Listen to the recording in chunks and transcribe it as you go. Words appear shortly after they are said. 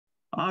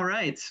All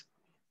right.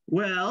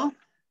 Well,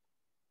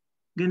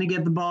 going to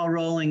get the ball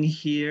rolling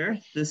here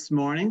this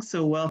morning.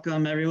 So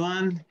welcome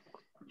everyone.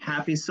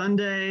 Happy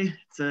Sunday.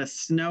 It's a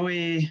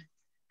snowy,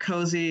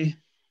 cozy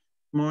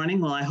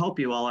morning. Well, I hope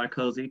you all are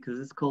cozy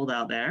because it's cold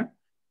out there.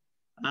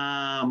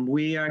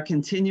 We are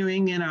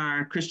continuing in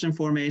our Christian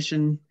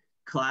formation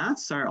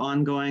class, our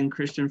ongoing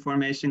Christian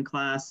formation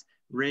class,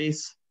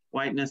 Race,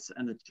 Whiteness,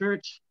 and the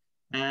Church.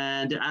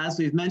 And as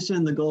we've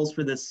mentioned, the goals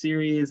for this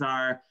series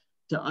are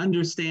to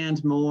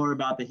understand more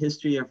about the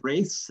history of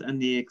race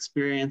and the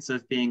experience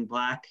of being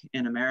Black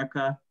in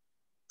America,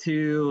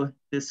 to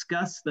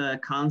discuss the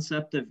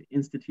concept of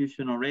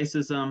institutional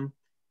racism,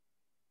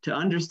 to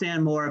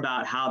understand more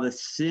about how the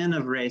sin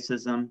of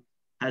racism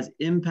has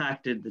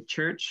impacted the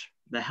church,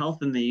 the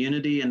health and the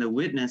unity and the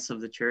witness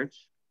of the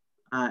church,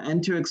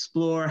 and to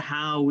explore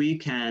how we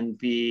can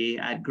be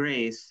at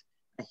Grace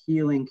a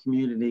healing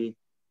community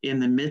in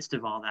the midst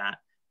of all that.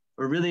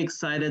 We're really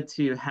excited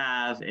to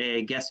have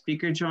a guest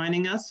speaker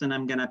joining us, and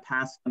I'm going to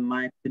pass the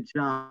mic to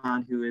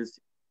John, who is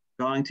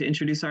going to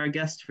introduce our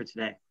guest for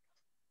today.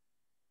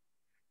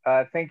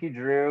 Thank you,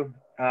 Drew.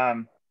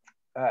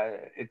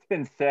 It's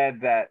been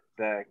said that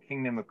the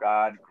kingdom of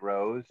God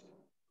grows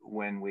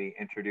when we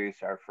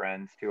introduce our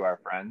friends to our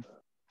friends.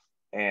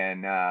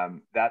 And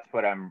that's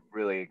what I'm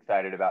really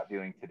excited about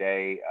doing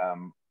today.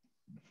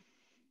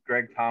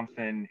 Greg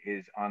Thompson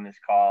is on this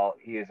call.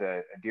 He is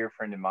a dear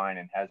friend of mine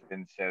and has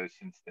been so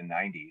since the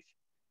 90s.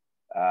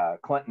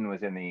 Clinton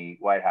was in the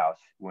White House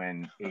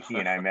when he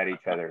and I met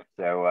each other.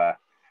 So,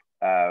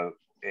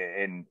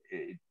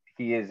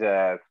 he is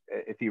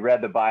if you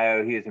read the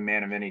bio, he is a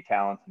man of many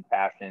talents and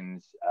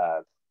passions,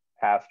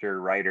 pastor,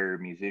 writer,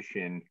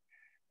 musician,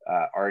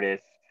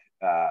 artist,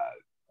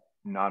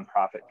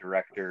 nonprofit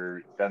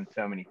director, done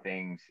so many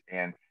things.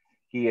 And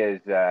he is,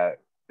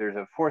 there's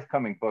a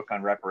forthcoming book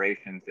on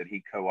reparations that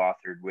he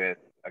co-authored with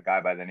a guy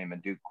by the name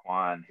of Duke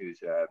Kwon, who's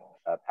a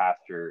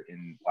pastor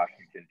in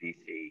Washington,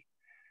 D.C.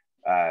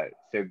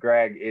 So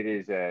Greg, it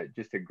is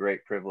just a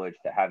great privilege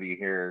to have you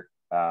here.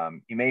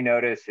 You may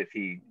notice if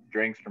he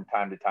drinks from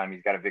time to time,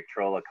 he's got a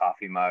Victrola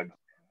coffee mug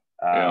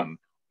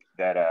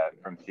that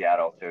from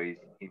Seattle. So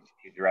he's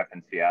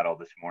repping Seattle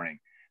this morning.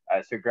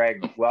 So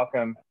Greg,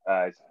 welcome.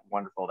 It's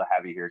wonderful to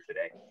have you here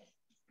today.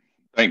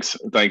 Thanks.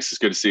 It's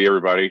good to see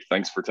everybody.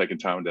 Thanks for taking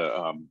time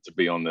to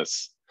be on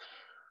this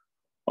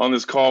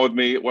call with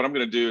me. What I'm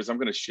going to do is I'm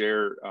going to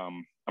share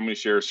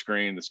a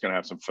screen that's going to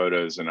have some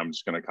photos, and I'm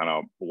just going to kind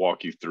of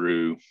walk you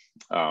through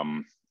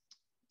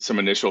some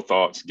initial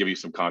thoughts, give you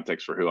some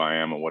context for who I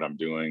am and what I'm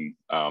doing.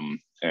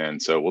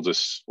 And so we'll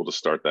just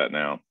start that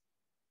now.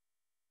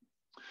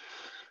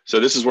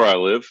 So this is where I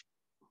live.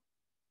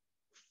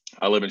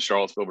 I live in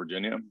Charlottesville,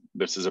 Virginia.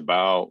 This is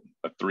about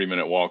a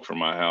 3-minute walk from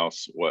my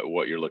house.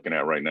 What you're looking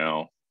at right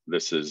now.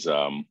 This is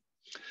the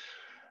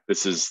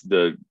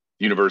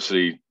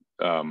university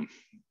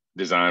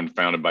designed,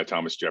 founded by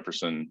Thomas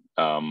Jefferson,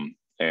 and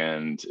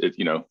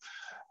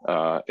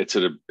it's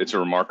a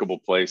remarkable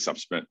place.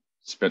 I've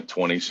spent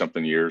 20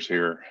 something years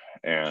here,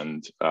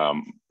 and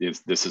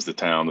this is the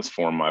town that's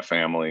formed my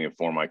family and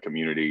formed my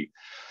community.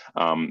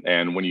 And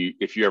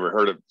if you ever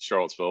heard of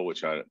Charlottesville,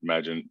 which I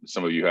imagine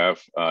some of you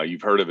have,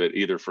 you've heard of it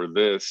either for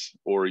this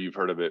or you've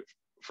heard of it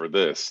for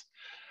this.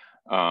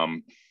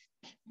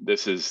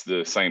 This is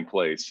the same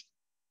place.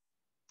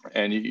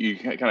 And you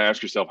kind of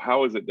ask yourself,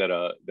 how is it that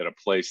a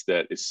place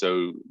that is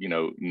so,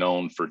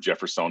 known for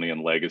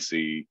Jeffersonian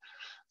legacy,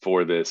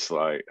 for this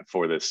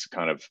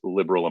kind of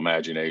liberal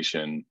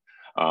imagination,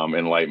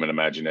 Enlightenment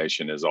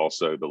imagination, is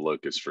also the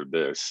locus for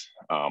this.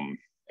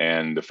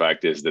 And the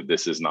fact is that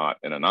this is not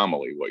an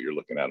anomaly, what you're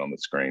looking at on the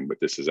screen, but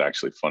this is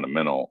actually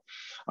fundamental.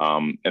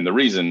 And the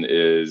reason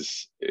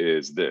is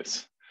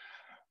this.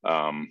 It's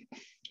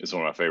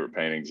one of my favorite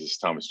paintings. Is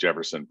Thomas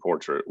Jefferson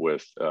portrait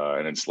with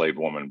an enslaved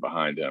woman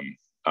behind him.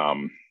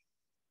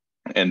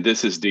 And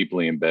this is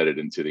deeply embedded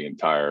into the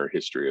entire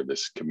history of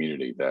this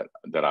community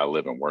that I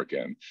live and work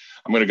in.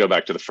 I'm going to go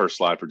back to the first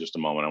slide for just a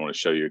moment. I want to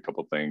show you a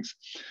couple of things.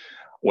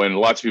 When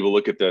lots of people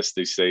look at this,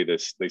 they see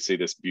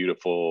this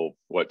beautiful,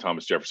 what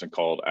Thomas Jefferson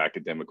called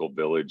academical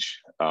village,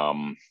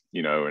 and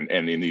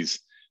in these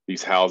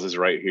houses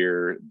right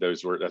here,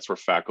 that's where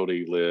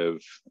faculty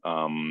live,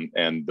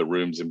 and the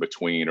rooms in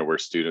between are where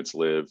students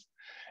live.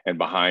 And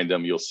behind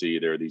them, you'll see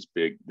there are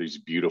these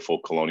beautiful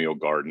colonial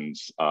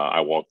gardens. I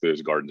walk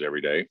those gardens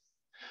every day.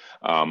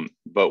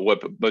 But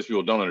what most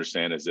people don't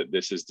understand is that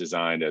this is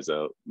designed as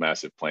a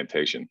massive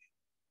plantation.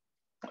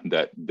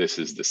 That this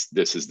is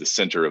the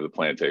center of the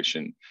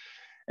plantation,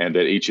 and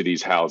that each of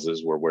these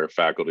houses were where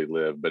faculty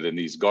lived. But in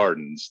these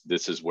gardens,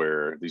 these are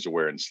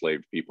where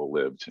enslaved people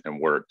lived and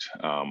worked.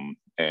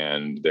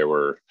 And there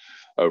were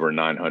over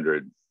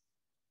 900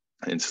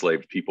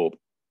 enslaved people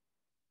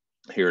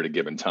here at a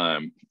given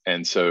time.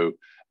 And so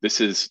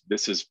this is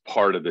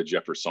part of the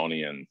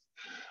Jeffersonian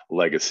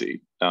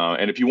legacy.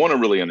 And if you want to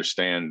really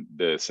understand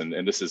this, and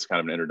this is kind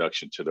of an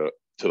introduction to the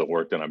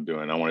work that I'm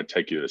doing, I want to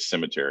take you to the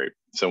cemetery.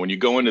 So when you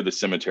go into the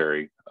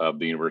cemetery of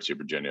the University of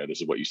Virginia, this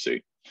is what you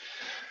see.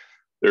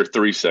 There are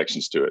 3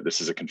 sections to it. This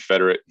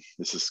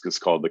is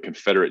called the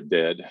Confederate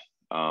Dead.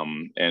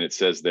 And it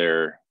says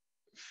there,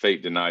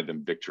 fate denied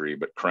them victory,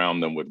 but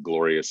crowned them with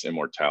glorious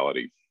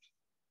immortality.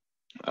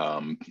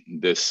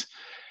 This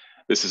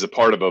is a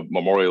part of a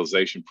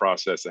memorialization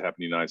process that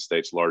happened in the United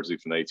States largely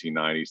from the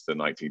 1890s to the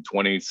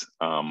 1920s.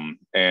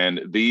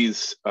 And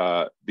these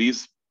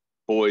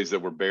boys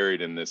that were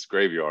buried in this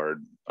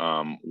graveyard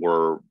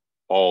were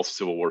all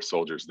Civil War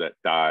soldiers that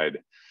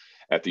died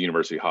at the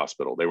University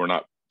Hospital. They were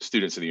not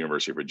students of the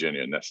University of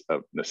Virginia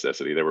of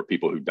necessity. They were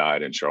people who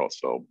died in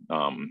Charlottesville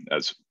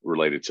as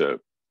related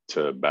to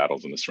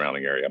battles in the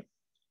surrounding area.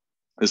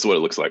 This is what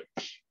it looks like.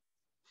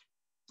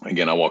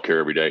 Again, I walk here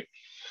every day.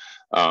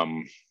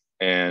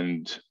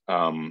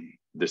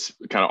 This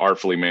kind of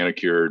artfully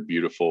manicured,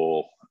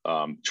 beautiful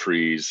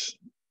trees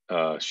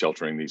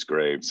sheltering these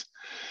graves.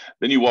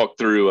 Then you walk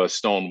through a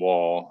stone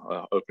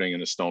wall, opening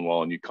in a stone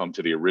wall, and you come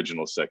to the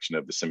original section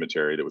of the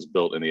cemetery that was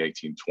built in the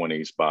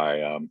 1820s by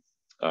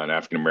an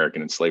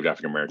African-American, enslaved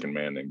African-American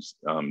man named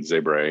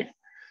Zebre,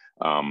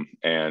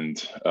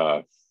 and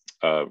a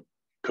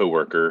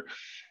co-worker.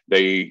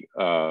 They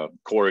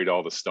quarried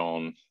all the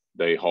stone.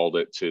 They hauled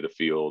it to the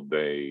field.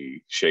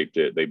 They shaped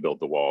it. They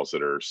built the walls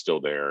that are still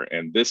there.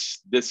 And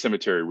this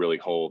cemetery really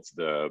holds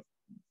the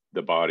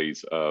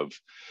bodies of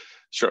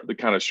the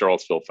kind of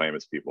Charlottesville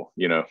famous people,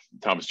 you know,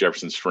 Thomas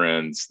Jefferson's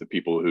friends, the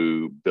people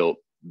who built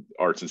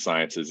arts and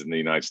sciences in the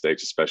United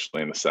States,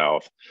 especially in the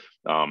South.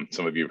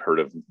 Some of you have heard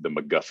of the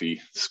McGuffey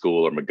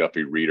School or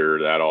McGuffey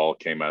Reader. That all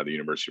came out of the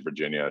University of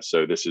Virginia.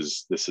 So this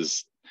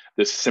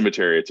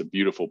cemetery. It's a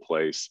beautiful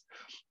place,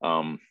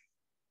 kind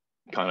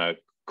of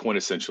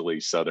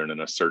quintessentially Southern in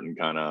a certain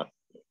kind of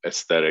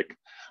aesthetic.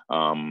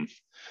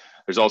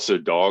 There's also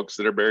dogs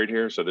that are buried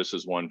here. So this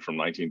is one from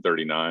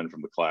 1939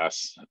 from the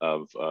class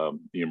of the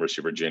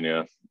University of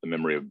Virginia, the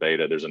memory of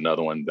Beta. There's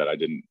another one that I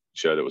didn't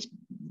show that was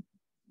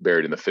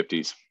buried in the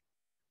 50s.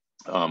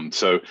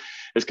 So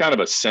it's kind of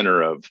a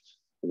center of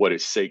what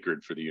is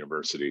sacred for the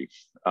university.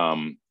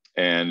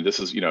 And this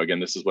is, again,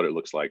 this is what it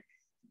looks like.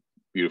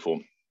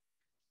 Beautiful.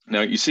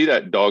 Now you see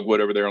that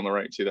dogwood over there on the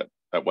right, see that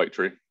white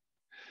tree?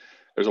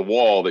 There's a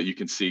wall that you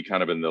can see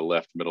kind of in the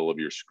left middle of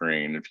your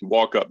screen. If you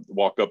walk up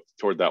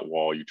toward that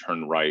wall, you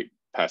turn right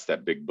past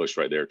that big bush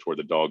right there toward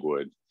the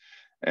dogwood,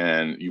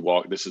 and you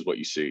walk, this is what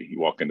you see. You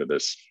walk into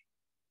this.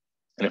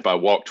 And if I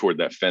walk toward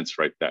that fence,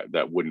 right,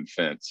 that wooden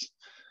fence,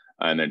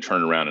 and then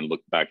turn around and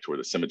look back toward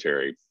the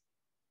cemetery,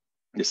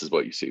 this is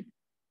what you see.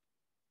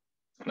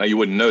 Now you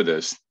wouldn't know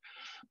this,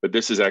 but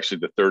this is actually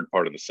the third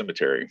part of the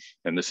cemetery,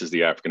 and this is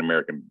the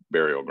African-American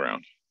burial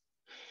ground.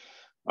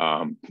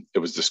 It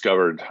was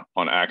discovered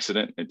on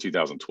accident in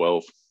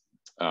 2012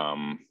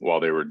 while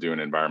they were doing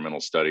an environmental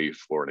study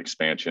for an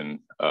expansion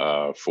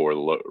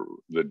for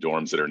the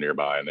dorms that are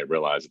nearby, and they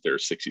realized that there are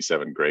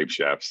 67 grave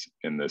shafts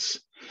in this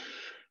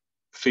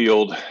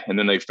field. And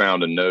then they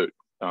found a note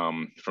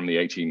from the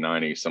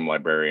 1890s. Some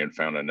librarian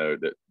found a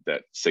note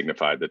that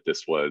signified that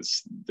this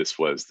was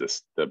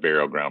the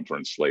burial ground for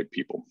enslaved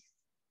people.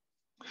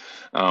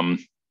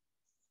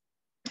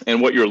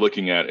 And what you're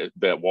looking at,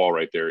 that wall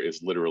right there,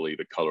 is literally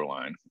the color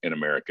line in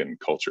American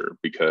culture,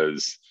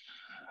 because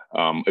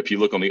if you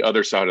look on the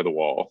other side of the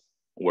wall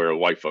where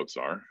white folks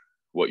are,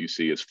 what you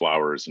see is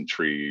flowers and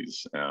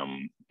trees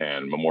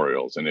and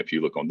memorials. And if you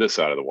look on this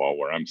side of the wall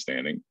where I'm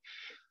standing,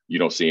 you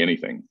don't see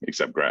anything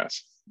except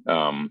grass.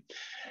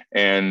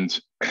 And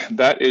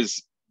that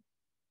is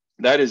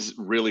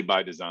really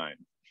by design.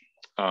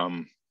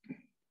 I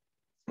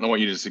want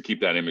you just to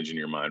keep that image in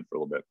your mind for a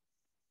little bit.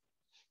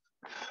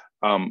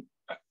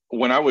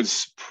 When I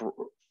was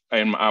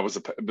a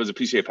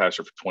PCA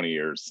pastor for 20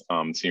 years,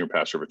 senior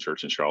pastor of a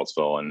church in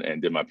Charlottesville,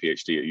 and did my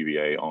PhD at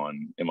UVA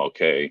on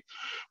MLK,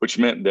 which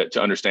meant that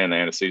to understand the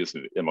antecedents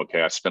of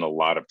MLK, I spent a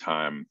lot of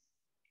time,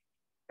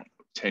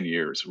 10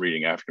 years,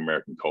 reading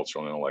African-American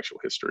cultural and intellectual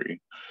history,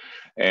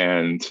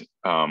 and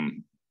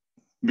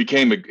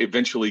became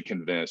eventually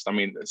convinced. I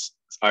mean,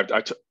 I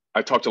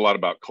talked a lot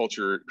about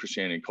culture,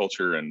 Christianity and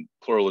culture, and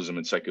pluralism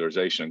and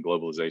secularization and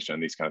globalization,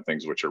 and these kind of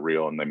things, which are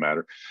real and they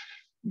matter.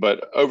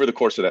 But over the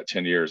course of that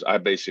 10 years, I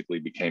basically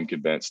became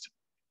convinced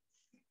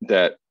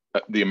that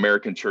the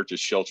American church's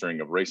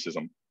sheltering of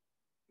racism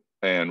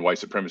and white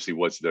supremacy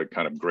was the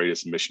kind of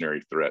greatest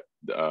missionary threat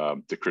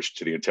to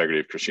the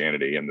integrity of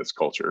Christianity in this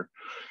culture.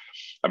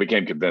 I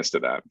became convinced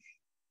of that.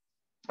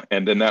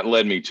 And then that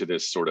led me to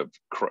this sort of,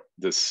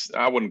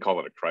 I wouldn't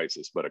call it a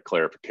crisis, but a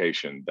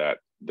clarification that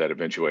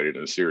eventuated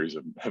in a series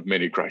of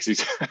many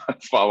crises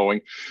following.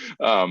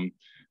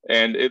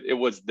 And it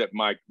was that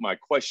my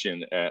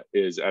question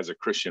is, as a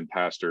Christian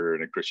pastor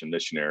and a Christian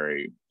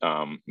missionary,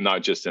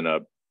 not just in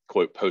a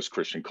quote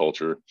post-Christian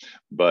culture,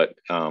 but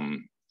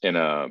in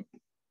one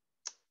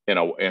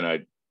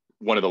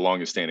of the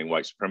longest standing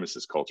white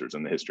supremacist cultures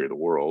in the history of the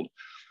world.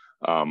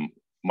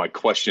 My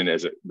question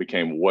as it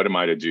became, what am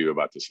I to do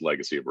about this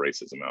legacy of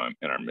racism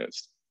in our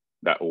midst?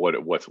 What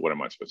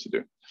am I supposed to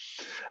do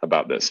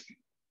about this?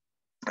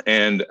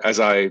 And as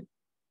I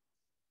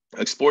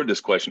explored this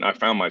question, I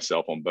found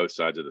myself on both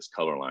sides of this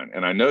color line.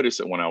 And I noticed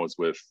that when I was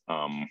with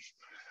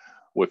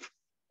with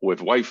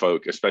white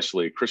folk,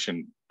 especially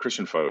Christian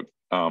folk,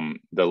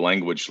 the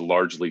language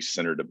largely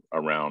centered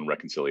around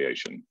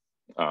reconciliation.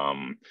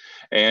 And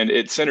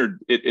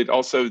it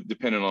also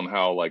depended on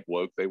how like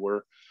woke they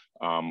were,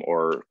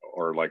 or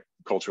like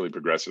culturally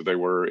progressive they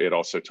were.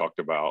 They talked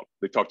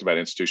about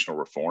institutional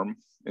reform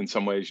in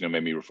some ways,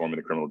 maybe reforming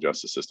the criminal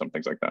justice system,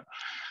 things like that.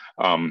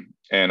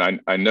 And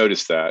I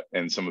noticed that,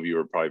 and some of you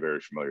are probably very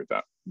familiar with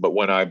that. But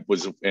when I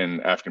was in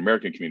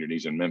African-American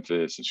communities in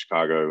Memphis and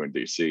Chicago and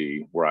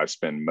DC, where I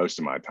spend most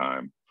of my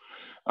time,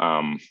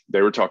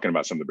 they were talking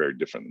about something very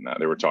different than that.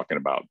 They were talking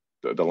about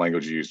the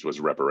language used was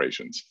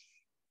reparations.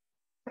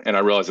 And I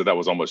realized that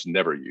was almost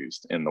never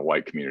used in the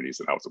white communities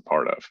that I was a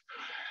part of.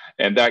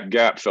 And that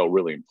gap felt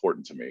really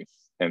important to me.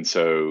 And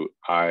so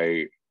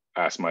I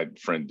asked my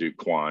friend Duke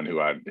Kwon, who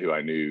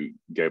I knew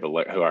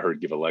who I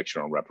heard give a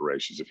lecture on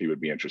reparations, if he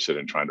would be interested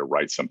in trying to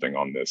write something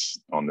on this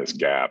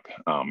gap,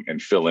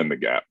 and fill in the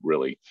gap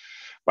really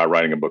by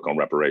writing a book on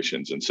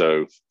reparations. And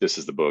so this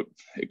is the book.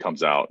 It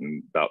comes out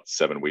in about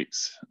 7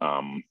 weeks.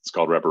 It's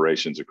called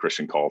Reparations: A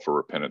Christian Call for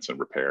Repentance and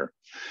Repair.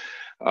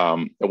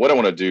 And what I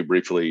want to do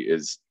briefly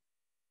is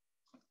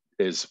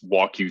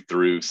walk you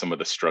through some of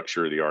the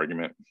structure of the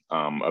argument,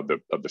 of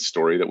the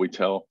story that we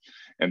tell.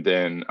 And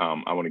then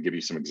I want to give you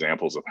some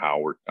examples of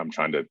how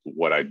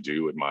what I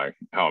do with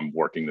how I'm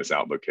working this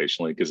out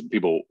vocationally. Because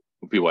people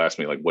ask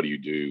me, like, what do you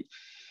do?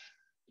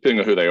 Depending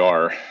on who they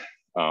are,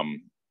 I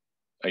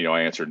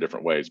answer in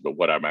different ways, but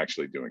what I'm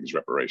actually doing is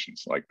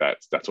reparations. Like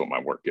that's what my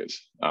work is.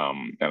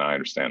 And I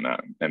understand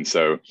that. And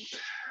so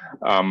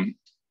I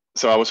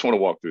just want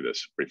to walk through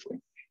this briefly.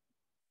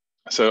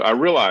 So I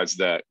realized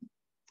that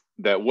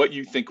what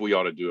you think we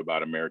ought to do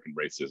about American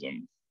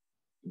racism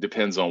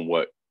depends on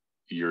what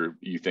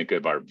you think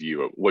of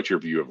what your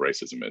view of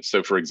racism is.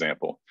 So for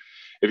example,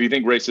 if you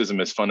think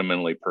racism is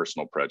fundamentally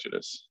personal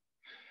prejudice,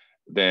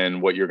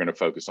 then what you're going to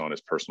focus on is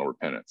personal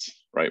repentance,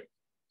 right?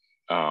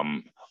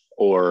 I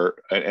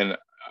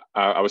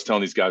was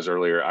telling these guys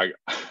earlier, I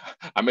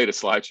made a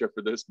slideshow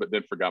for this, but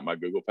then forgot my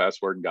Google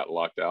password and got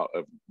locked out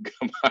of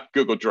my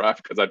Google Drive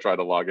because I tried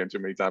to log in too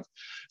many times.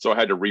 So I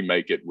had to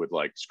remake it with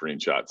like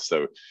screenshots.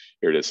 So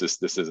here it is.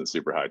 This isn't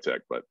super high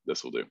tech, but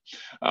this will do.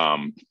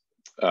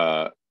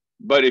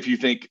 But if you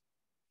think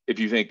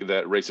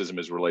that racism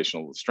is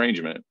relational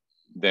estrangement,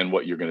 then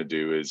what you're going to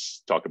do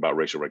is talk about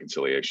racial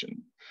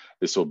reconciliation.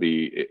 This will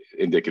be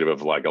indicative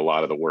of like a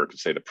lot of the work,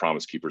 say the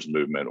Promise Keepers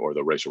movement or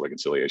the racial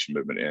reconciliation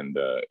movement in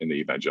the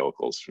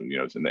evangelicals, in the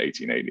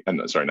 1980s and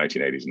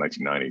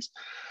 1990s.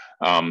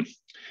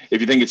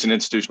 If you think it's an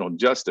institutional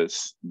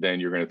injustice, then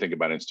you're going to think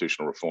about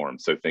institutional reform.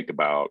 So think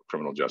about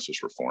criminal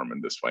justice reform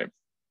in this way.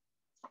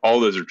 All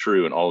those are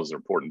true and all those are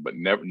important, but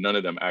none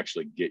of them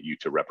actually get you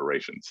to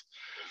reparations.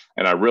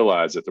 And I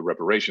realize that the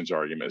reparations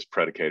argument is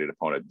predicated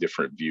upon a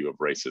different view of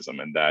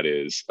racism, and that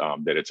is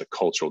that it's a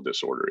cultural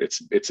disorder.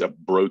 It's a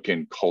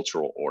broken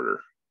cultural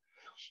order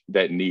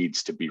that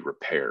needs to be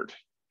repaired.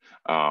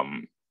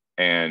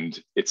 And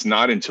it's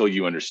not until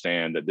you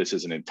understand that this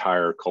is an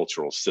entire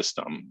cultural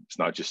system, it's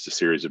not just a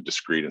series of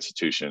discrete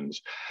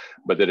institutions,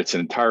 but that it's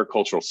an entire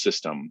cultural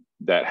system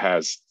that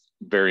has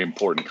very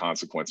important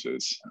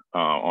consequences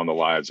on the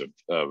lives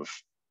of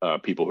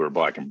people who are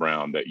Black and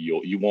brown, that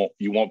you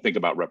won't think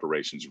about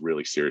reparations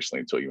really seriously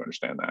until you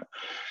understand that.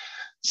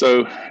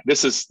 So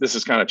this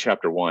is kind of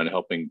chapter one,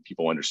 helping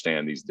people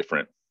understand these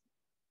different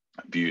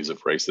views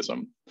of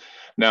racism.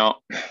 Now,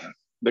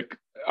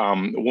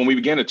 when we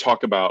began to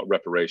talk about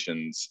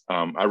reparations,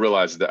 I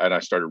realized that, and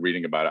I started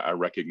reading about it, I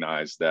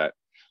recognized that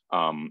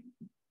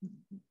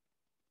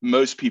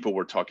most people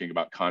were talking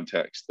about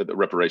context, that the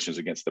reparations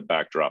against the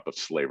backdrop of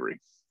slavery,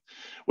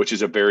 which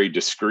is a very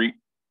discrete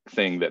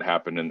thing that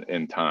happened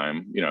in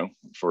time,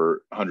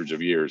 for hundreds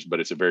of years, but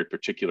it's a very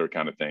particular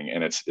kind of thing,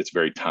 and it's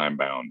very time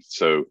bound.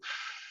 So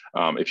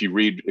if you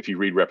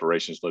read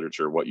reparations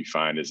literature, what you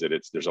find is that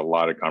there's a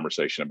lot of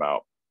conversation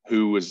about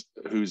whose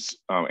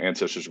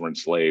ancestors were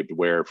enslaved,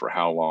 where, for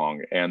how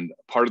long. And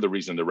part of the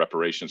reason the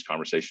reparations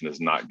conversation has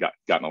not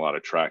gotten a lot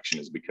of traction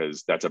is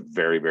because that's a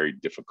very, very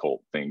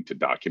difficult thing to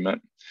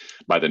document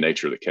by the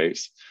nature of the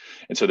case.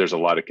 And so there's a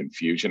lot of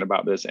confusion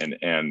about this,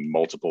 and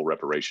multiple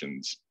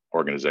reparations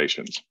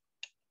organizations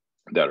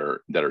that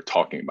are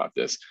talking about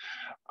this.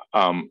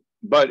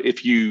 But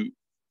if you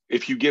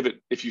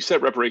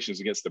set reparations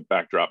against the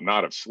backdrop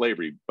not of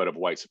slavery but of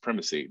white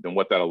supremacy, then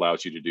what that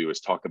allows you to do is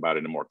talk about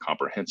it in more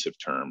comprehensive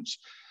terms,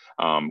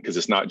 because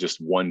it's not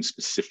just one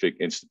specific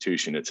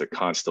institution, it's a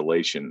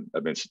constellation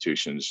of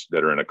institutions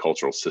that are in a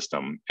cultural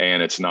system.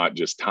 And it's not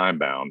just time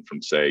bound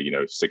from, say,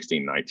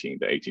 1619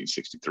 to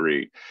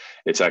 1863.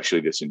 It's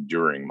actually this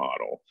enduring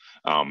model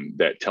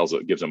that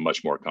gives a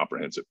much more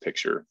comprehensive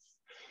picture.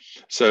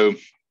 So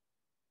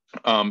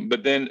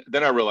but then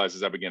I realized,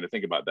 as I began to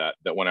think about that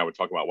when I would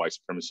talk about white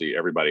supremacy,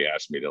 everybody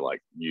asked me to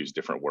use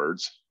different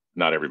words.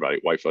 Not everybody,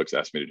 white folks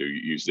asked me to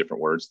use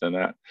different words than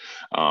that.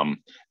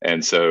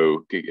 And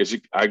so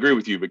I agree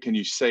with you, but can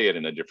you say it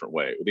in a different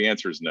way? Well, the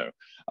answer is no,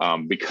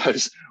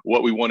 because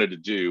what we wanted to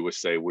do was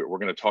say, we're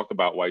going to talk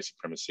about white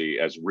supremacy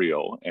as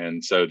real.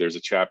 And so there's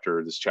this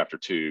chapter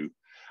 2,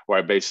 where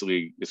I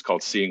basically, it's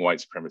called Seeing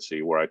White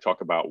Supremacy, where I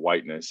talk about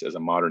whiteness as a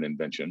modern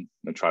invention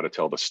and try to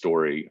tell the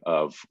story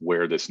of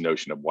where this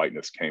notion of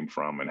whiteness came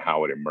from and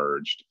how it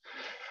emerged.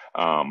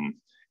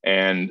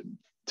 And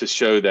to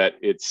show that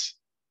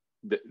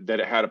that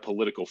it had a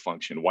political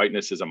function.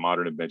 Whiteness is a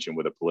modern invention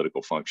with a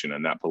political function,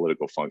 and that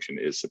political function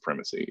is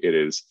supremacy. It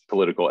is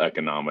political,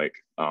 economic,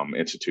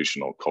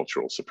 institutional,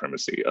 cultural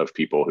supremacy of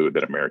people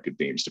that America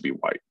deems to be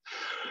white.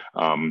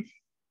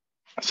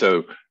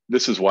 So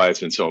this is why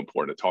it's been so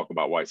important to talk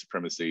about white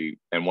supremacy.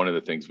 And one of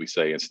the things we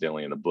say,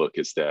 incidentally, in the book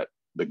is that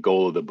the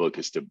goal of the book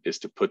is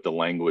to put the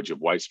language of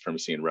white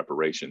supremacy and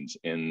reparations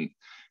in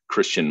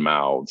Christian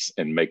mouths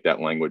and make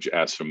that language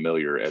as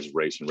familiar as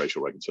race and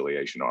racial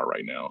reconciliation are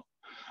right now.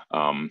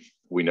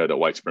 We know that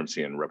white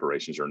supremacy and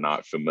reparations are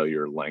not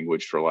familiar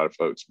language for a lot of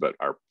folks, but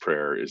our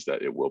prayer is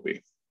that it will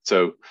be.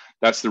 So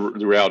that's the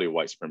reality of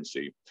white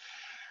supremacy.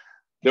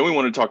 Then we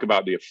want to talk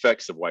about the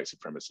effects of white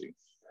supremacy.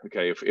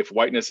 Okay, if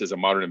whiteness is a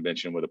modern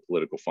invention with a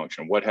political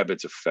function, what have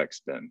its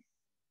effects been?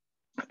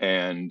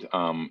 And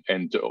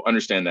to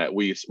understand that,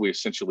 we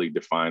essentially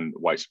define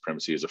white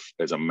supremacy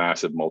as a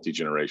massive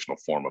multi-generational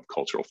form of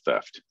cultural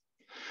theft.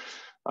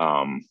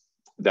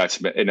 That's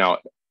been, and now,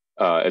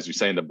 as we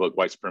say in the book,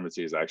 white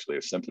supremacy is actually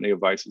a symphony of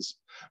vices,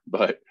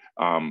 but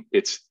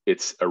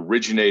it's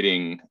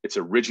originating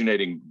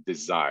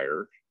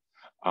desire,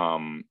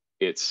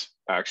 its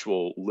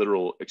actual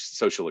literal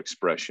social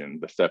expression,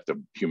 the theft of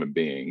human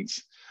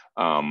beings,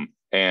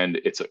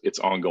 and its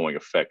ongoing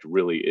effect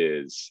really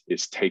is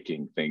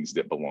taking things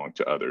that belong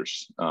to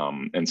others.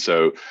 And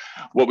so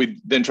what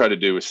we then try to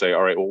do is say,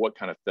 all right, well, what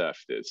kind of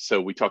theft is? So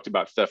we talked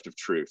about theft of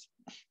truth.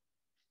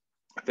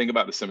 Think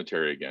about the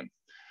cemetery again.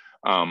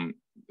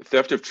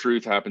 Theft of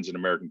truth happens in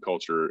American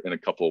culture in a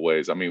couple of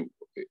ways. I mean,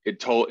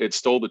 it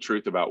stole the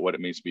truth about what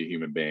it means to be a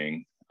human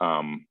being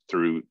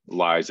through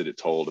lies that it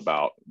told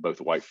about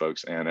both white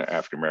folks and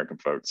African-American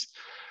folks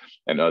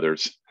and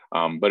others.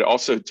 But it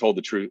also stole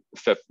the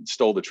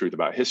truth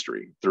about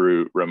history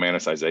through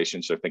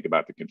romanticization. So think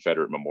about the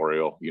Confederate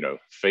memorial,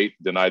 fate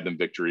denied them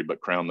victory, but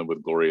crowned them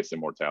with glorious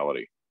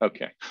immortality.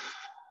 Okay.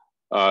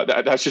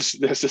 That's just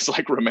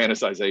like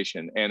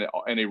romanticization,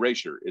 and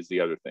erasure is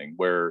the other thing,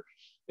 where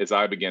as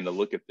I began to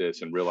look at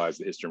this and realize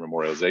the history of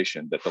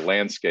memorialization, that the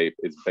landscape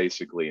is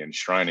basically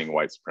enshrining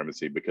white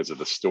supremacy because of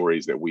the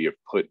stories that we have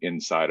put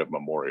inside of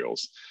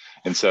memorials.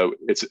 And so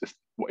it's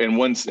in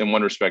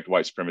one respect,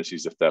 white supremacy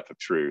is the theft of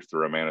truth, the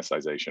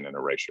romanticization and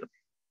erasure.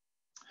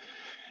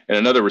 In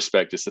another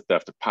respect, it's the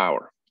theft of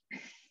power.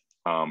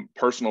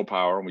 Personal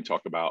power, when we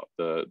talk about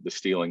the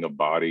stealing of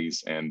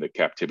bodies and the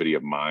captivity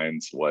of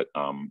minds, what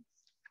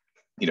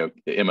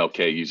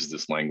MLK uses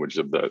this language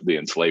of the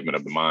enslavement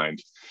of the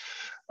mind.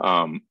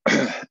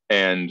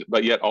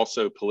 But yet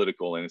also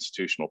political and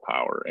institutional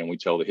power. And we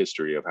tell the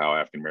history of how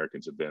African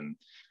Americans have been,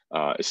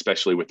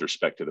 especially with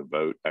respect to the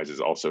vote, as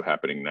is also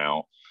happening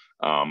now,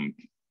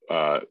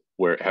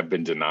 where have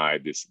been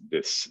denied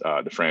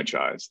the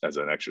franchise as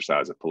an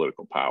exercise of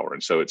political power.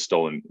 And so it's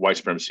stolen. White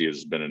supremacy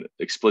has been an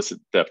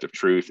explicit theft of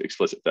truth,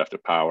 explicit theft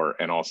of power,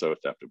 and also a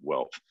theft of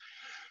wealth.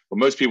 But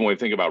most people, when they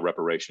think about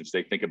reparations,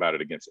 they think about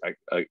it against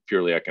a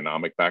purely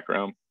economic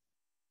background.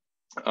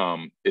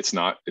 It's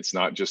not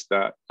just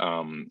that.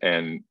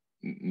 And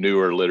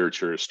newer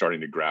literature is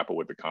starting to grapple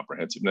with the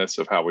comprehensiveness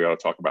of how we ought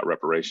to talk about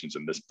reparations.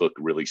 And this book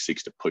really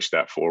seeks to push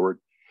that forward.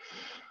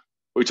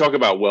 We talk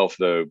about wealth,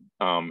 though,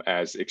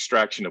 as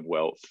extraction of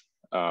wealth.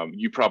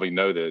 You probably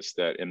know this,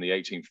 that in the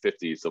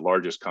 1850s, the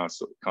largest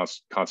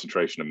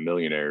concentration of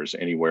millionaires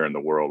anywhere in the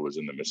world was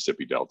in the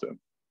Mississippi Delta.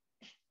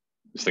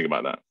 Just think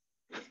about that.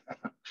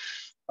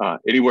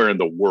 Anywhere in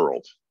the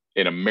world,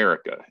 in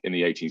America in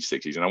the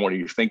 1860s. And I want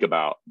you to think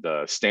about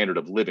the standard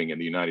of living in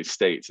the United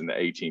States in the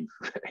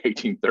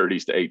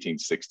 1830s to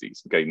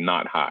 1860s. Okay,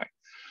 not high.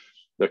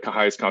 The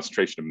highest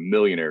concentration of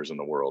millionaires in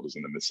the world is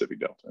in the Mississippi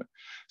Delta.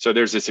 So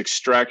there's this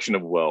extraction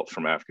of wealth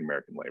from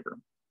African-American labor.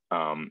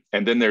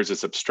 And then there's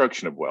this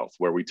obstruction of wealth,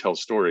 where we tell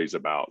stories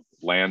about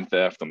land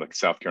theft on the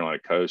South Carolina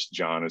coast.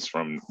 John is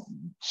from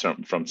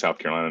South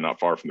Carolina, not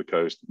far from the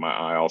coast.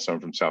 I also am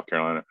from South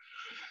Carolina.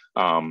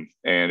 And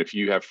if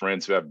you have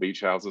friends who have beach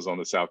houses on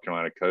the South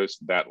Carolina coast,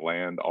 that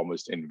land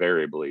almost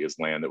invariably is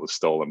land that was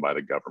stolen by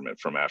the government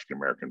from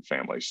African-American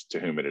families to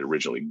whom it had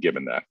originally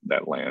given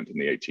that land in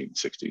the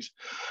 1860s.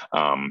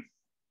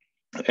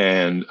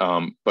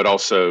 But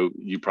also,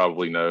 you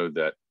probably know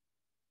that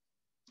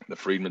the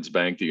Freedmen's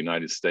Bank, the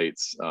United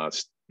States,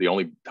 the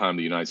only time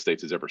the United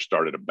States has ever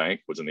started a bank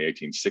was in the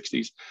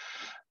 1860s.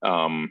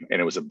 And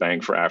it was a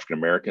bank for African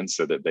Americans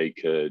so that they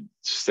could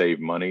save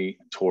money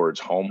towards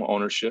home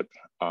ownership.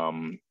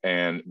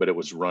 But it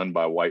was run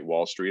by white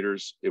Wall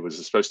Streeters. It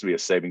was supposed to be a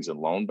savings and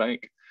loan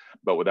bank,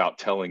 but without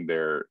telling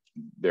their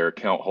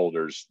account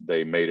holders,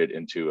 they made it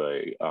into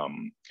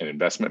an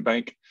investment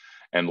bank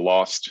and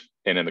lost.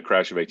 And in the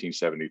crash of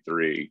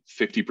 1873,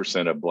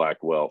 50% of Black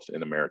wealth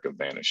in America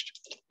vanished.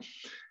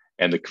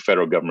 And the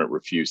federal government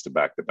refused to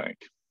back the bank.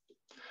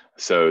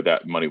 So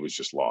that money was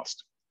just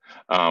lost.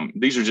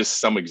 These are just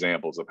some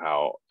examples of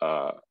how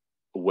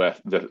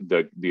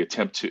the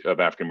attempt of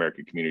African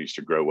American communities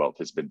to grow wealth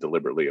has been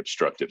deliberately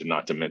obstructed, and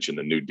not to mention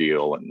the New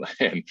Deal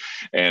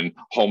and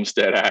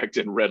Homestead Act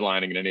and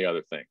redlining and any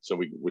other thing. So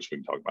which we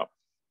can talk about.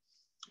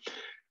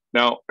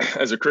 Now,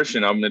 as a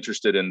Christian, I'm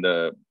interested in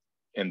the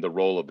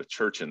role of the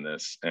church in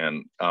this,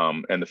 and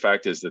the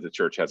fact is that the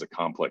church has a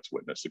complex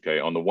witness. Okay,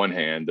 on the one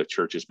hand, the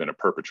church has been a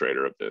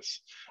perpetrator of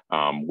this.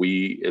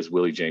 We, as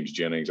Willie James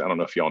Jennings, I don't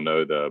know if y'all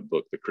know the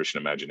book, The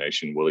Christian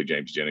Imagination, Willie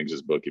James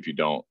Jennings' book. If you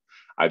don't,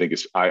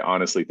 I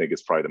honestly think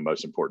it's probably the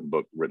most important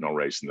book written on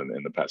race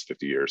in the past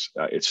 50 years.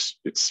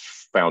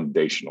 It's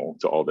foundational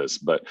to all this.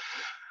 But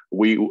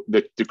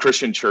the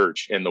Christian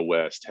church in the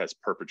West has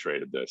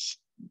perpetrated this,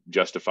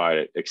 justified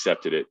it,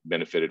 accepted it,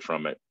 benefited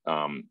from it.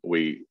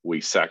 We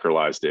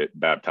sacralized it,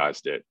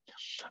 baptized it,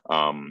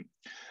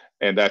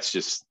 and that's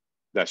just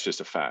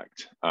a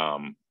fact.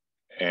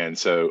 And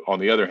so, on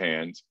the other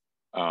hand,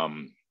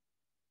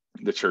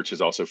 the church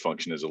has also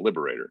functioned as a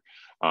liberator.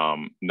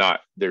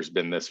 There's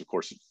been this, of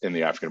course, in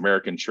the African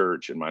American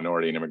church and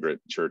minority and immigrant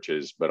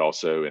churches, but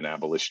also in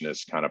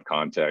abolitionist kind of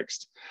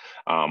context,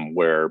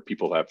 where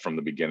people have from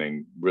the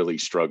beginning really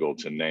struggled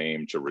to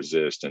name, to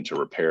resist, and to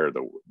repair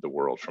the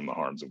world from the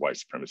harms of white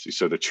supremacy.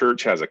 So the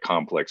church has a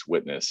complex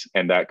witness,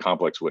 and that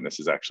complex witness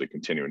is actually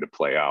continuing to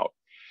play out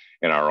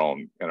in our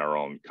own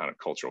kind of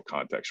cultural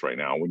context right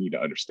now. We need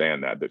to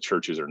understand that the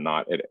churches are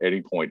not at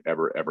any point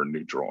ever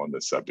neutral on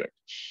this subject.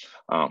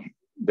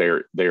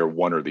 They are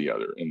one or the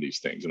other in these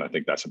things, and I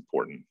think that's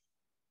important.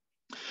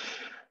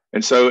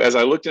 And so, as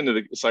I looked into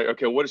it's like,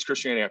 okay, what does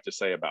Christianity have to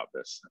say about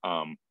this?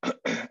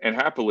 And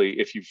happily,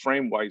 if you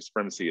frame white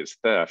supremacy as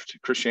theft,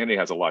 Christianity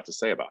has a lot to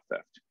say about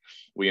theft.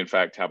 We, in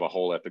fact, have a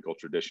whole ethical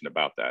tradition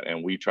about that,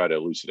 and we try to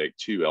elucidate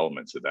two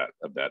elements of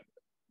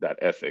that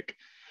ethic.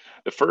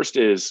 The first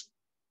is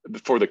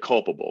for the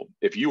culpable.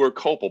 If you are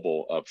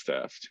culpable of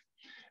theft,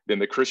 then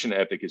the Christian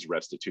ethic is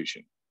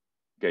restitution.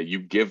 Okay, you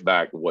give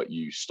back what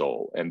you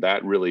stole, and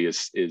that really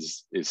is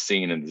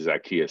seen in the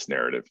Zacchaeus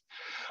narrative,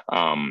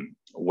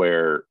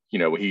 where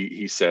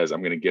he says,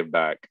 "I'm going to give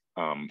back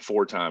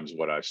 4 times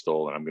what I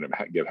stole, and I'm going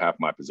to give half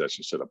my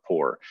possessions to the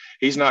poor."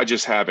 He's not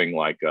just having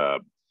like a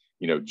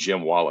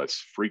Jim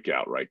Wallace freak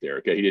out right there.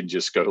 Okay, he didn't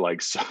just go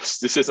like, so,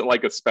 this isn't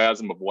like a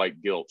spasm of white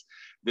guilt.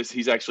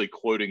 He's actually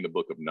quoting the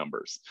book of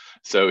Numbers.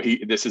 So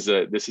this is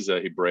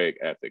a Hebraic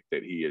ethic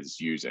that he is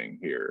using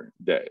here,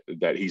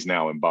 that he's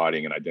now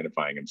embodying and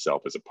identifying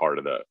himself as a part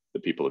of the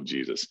people of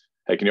Jesus.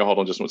 Hey, can you hold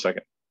on just 1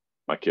 second?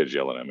 My kid's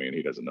yelling at me and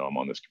he doesn't know I'm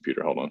on this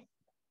computer. Hold on.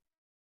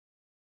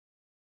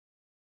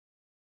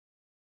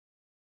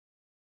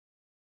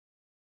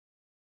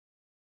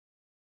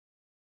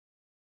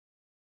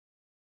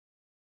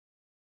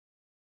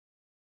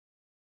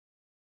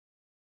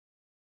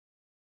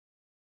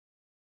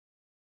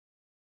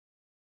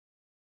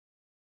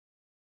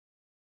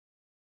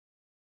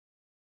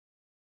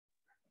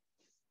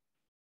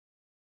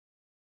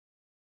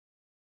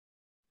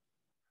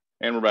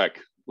 And we're back.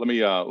 Let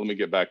me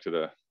get back to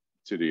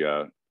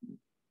the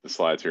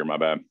slides here. My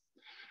bad.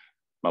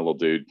 My little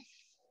dude,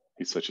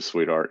 he's such a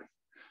sweetheart.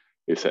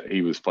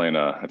 He was playing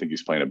I think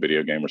he's playing a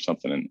video game or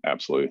something and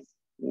absolutely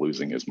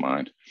losing his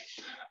mind.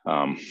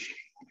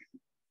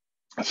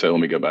 So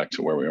let me go back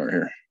to where we are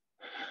here.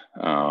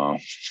 I've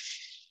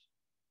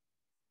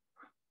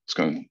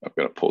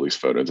got to pull these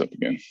photos up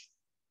again.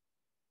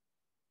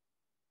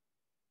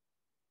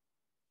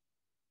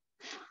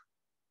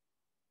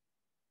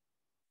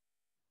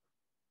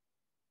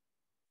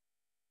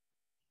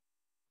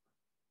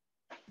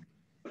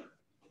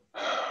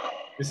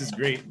 This is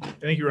great. I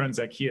think you were on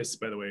Zacchaeus,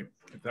 by the way.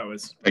 If that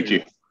was. Thank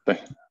you.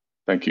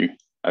 Thank you.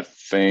 I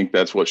think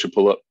that's what should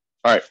pull up.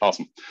 All right,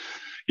 awesome.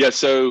 Yeah.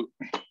 So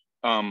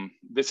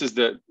this is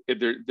there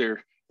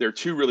are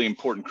 2 really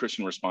important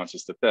Christian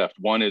responses to theft.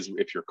 One is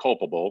if you're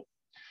culpable,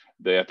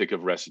 the ethic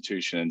of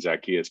restitution in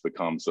Zacchaeus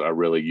becomes a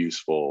really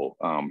useful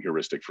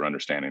heuristic for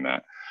understanding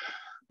that.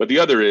 But the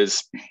other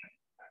is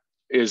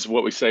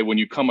what we say when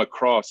you come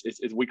across,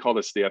 we call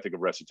this the ethic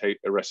of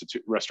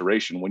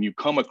restoration. When you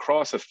come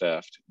across a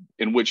theft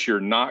in which you're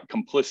not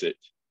complicit,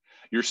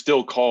 you're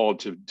still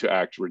called to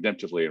act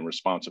redemptively and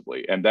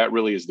responsibly. And that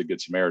really is the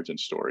Good Samaritan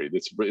story.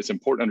 It's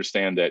important to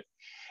understand that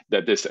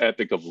this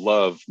ethic of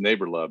love,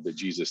 neighbor love that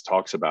Jesus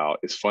talks about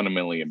is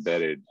fundamentally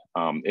embedded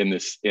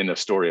in a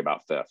story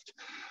about theft.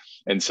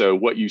 And so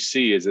what you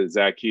see is that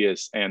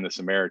Zacchaeus and the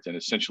Samaritan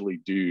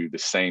essentially do the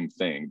same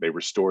thing. They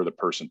restore the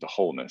person to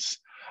wholeness.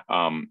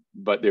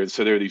 But there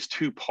are these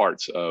 2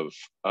 parts of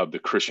the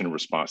Christian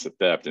response to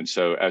theft. And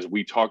so as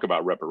we talk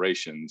about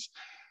reparations,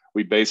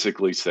 we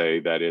basically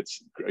say that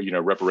it's,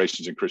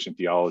 reparations in Christian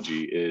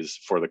theology is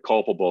for the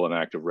culpable an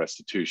act of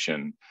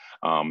restitution,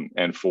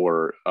 and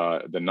for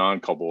the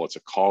non-culpable, it's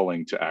a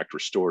calling to act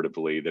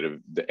restoratively,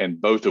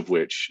 and both of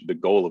which, the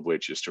goal of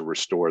which is to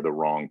restore the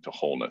wrong to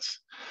wholeness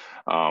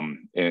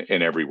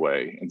in every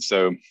way. And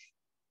so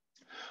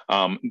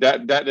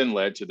that then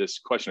led to this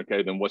question,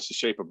 okay, then what's the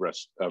shape of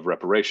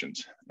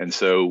reparations? And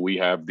so we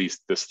have this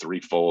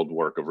 3-fold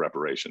work of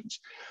reparations.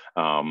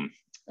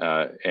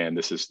 And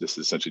this is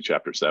essentially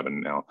chapter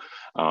 7 now.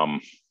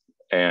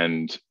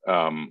 and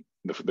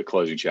the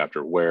closing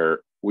chapter,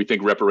 where we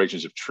think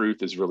reparations of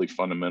truth is really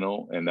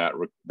fundamental, and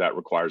that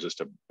requires us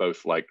to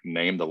both like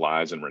name the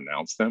lies and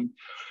renounce them,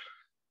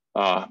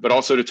 but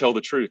also to tell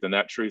the truth. And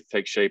that truth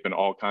takes shape in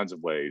all kinds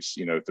of ways,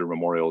 you know, through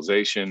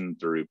memorialization,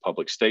 through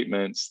public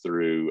statements,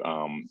 through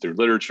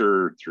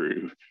literature,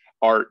 through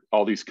art,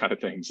 all these kind of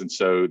things. And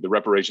so the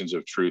reparations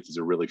of truth is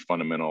a really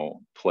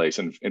fundamental place.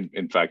 And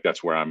in fact,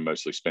 that's where I'm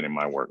mostly spending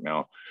my work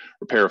now.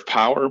 Repair of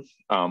power,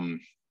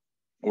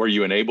 where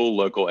you enable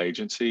local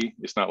agency.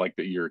 It's not like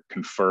that you're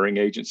conferring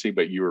agency,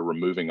 but you are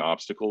removing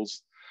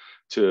obstacles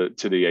to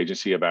the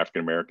agency of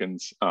African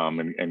Americans,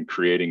 and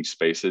creating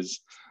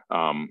spaces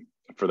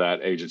for that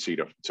agency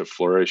to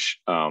flourish.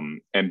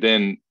 And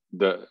then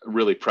the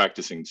really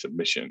practicing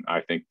submission.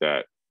 I think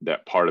that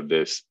part of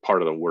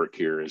the work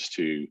here is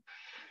to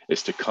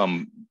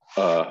come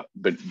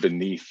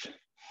beneath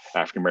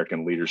African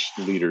American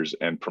leaders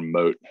and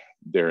promote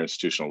their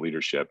institutional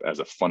leadership as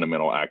a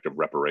fundamental act of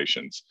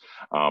reparations.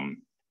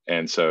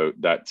 And so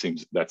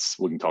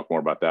we can talk more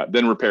about that.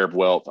 Then repair of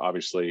wealth,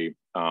 obviously.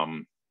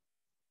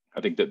 I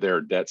think that there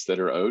are debts that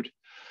are owed,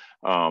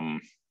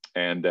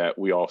 and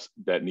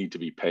that need to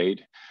be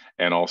paid,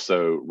 and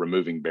also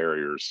removing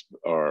barriers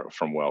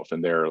from wealth.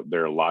 And there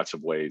are lots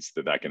of ways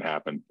that can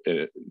happen,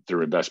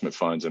 through investment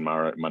funds and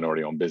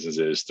minority-owned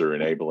businesses, through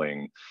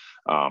enabling,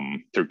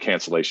 through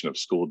cancellation of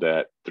school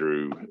debt,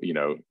 through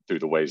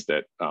the ways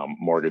that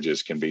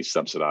mortgages can be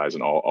subsidized,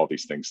 and all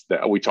these things.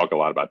 That we talk a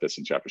lot about this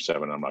in chapter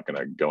 7. I'm not going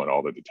to go into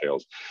all the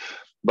details,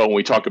 but when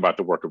we talk about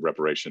the work of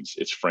reparations,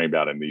 it's framed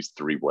out in these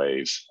 3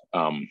 ways.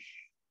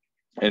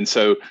 And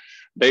so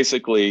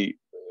basically,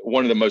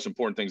 one of the most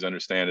important things to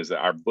understand is that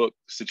our book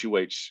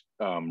situates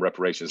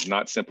reparations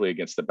not simply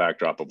against the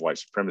backdrop of white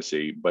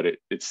supremacy, but it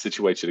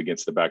situates it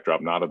against the backdrop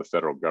not of the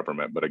federal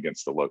government, but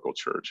against the local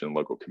church and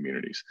local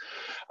communities.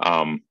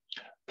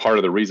 Part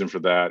of the reason for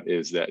that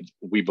is that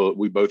we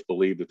both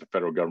believe that the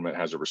federal government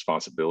has a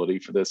responsibility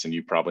for this. And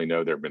you probably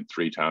know there have been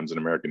 3 times in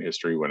American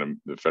history when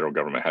the federal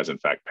government has in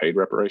fact paid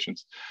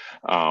reparations.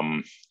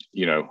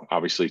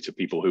 Obviously to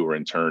people who were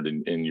interned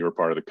in your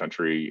part of the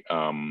country,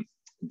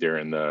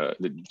 during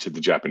to the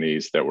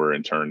Japanese that were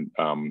interned,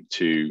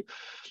 to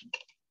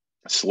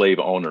slave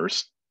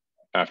owners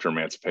after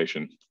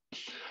emancipation,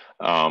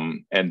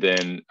 and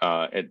then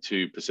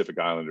to Pacific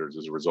Islanders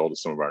as a result of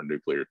some of our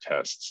nuclear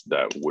tests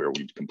where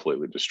we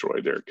completely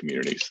destroyed their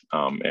communities,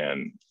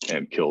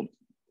 and killed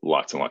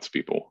lots and lots of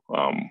people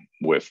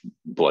with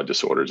blood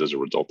disorders as a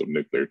result of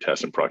nuclear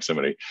tests and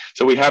proximity.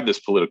 So we have this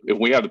if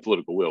we have the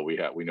political will, we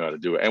know how to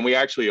do it. And we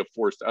actually have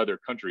forced other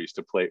countries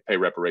to pay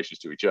reparations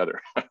to each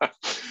other.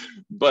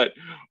 But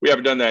we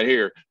haven't done that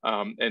here.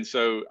 And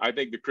so I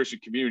think the Christian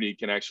community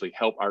can actually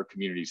help our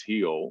communities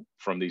heal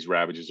from these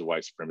ravages of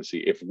white supremacy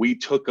if we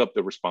took up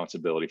the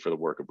responsibility for the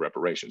work of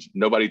reparations.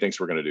 Nobody thinks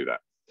we're going to do that.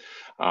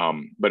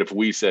 But if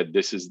we said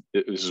this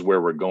is where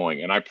we're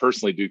going, and I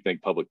personally do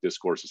think public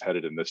discourse is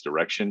headed in this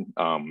direction.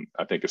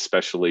 I think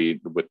especially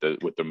with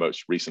the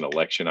most recent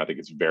election, I think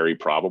it's very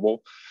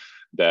probable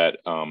that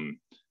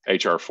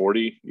HR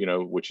 40,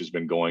 which has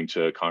been going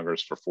to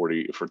Congress for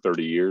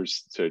 30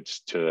 years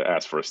to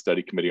ask for a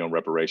study committee on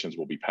reparations,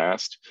 will be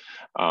passed.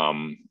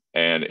 And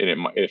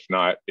if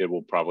not, it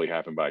will probably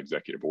happen by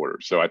executive order.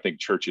 So I think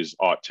churches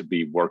ought to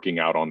be working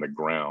out on the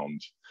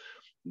ground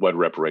what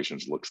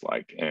reparations looks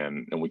like,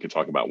 and we can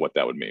talk about what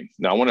that would mean.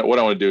 Now, what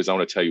I want to do is I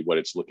want to tell you what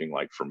it's looking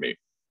like for me,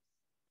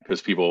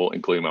 because people,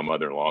 including my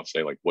mother-in-law,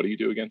 say like, "What do you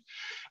do again?"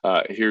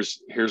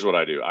 Here's what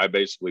I do. I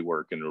basically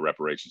work in the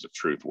reparations of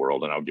truth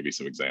world, and I'll give you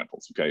some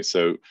examples. Okay,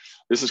 so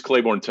this is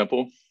Claiborne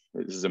Temple.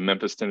 This is in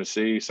Memphis,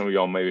 Tennessee. Some of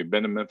y'all may have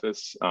been to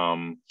Memphis,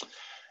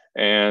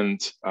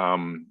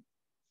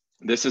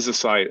 this is a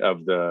site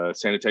of the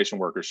sanitation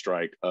workers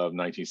strike of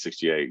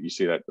 1968. You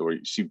see that, or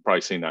you've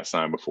probably seen that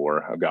sign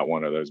before. I've got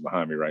one of those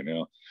behind me right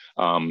now.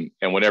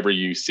 And whenever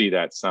you see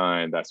that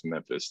sign, that's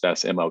Memphis.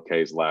 That's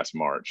MLK's last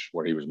march,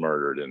 where he was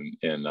murdered in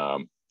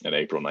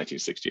April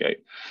 1968.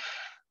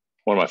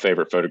 One of my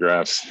favorite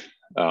photographs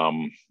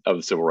of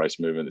the civil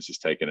rights movement. This is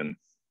taken in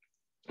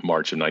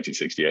March of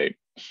 1968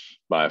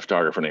 by a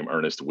photographer named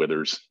Ernest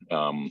Withers,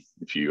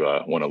 if you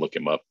want to look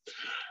him up.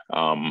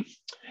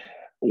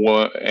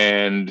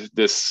 And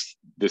this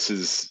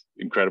is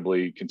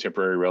incredibly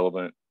contemporary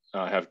relevant.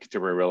 Have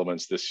contemporary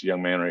relevance. This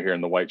young man right here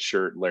in the white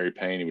shirt, Larry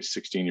Payne, he was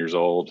 16 years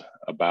old.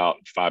 About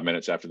 5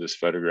 minutes after this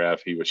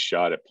photograph, he was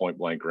shot at point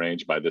blank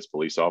range by this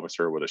police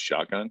officer with a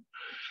shotgun.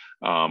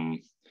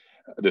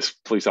 This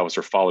police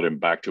officer followed him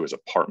back to his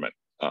apartment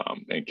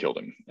and killed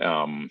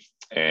him.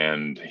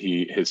 And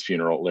his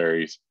funeral,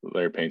 Larry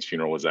Payne's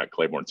funeral, was at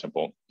Claiborne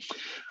Temple.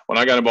 When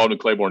I got involved in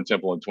Claiborne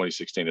Temple in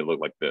 2016, it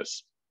looked like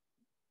this.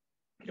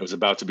 It was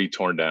about to be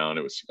torn down.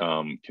 It was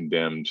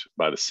condemned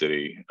by the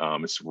city.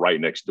 It's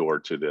right next door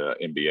to the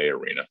NBA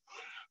arena.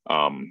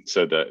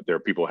 So there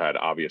people had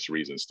obvious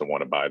reasons to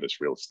want to buy this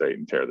real estate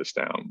and tear this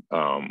down.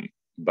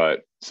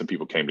 But some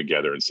people came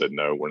together and said,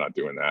 no, we're not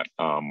doing that.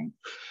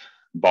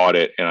 Bought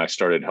it, and I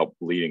started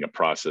leading a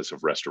process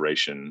of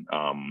restoration.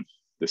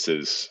 This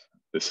is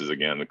This is,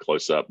 again, a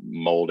close-up,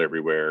 mold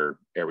everywhere,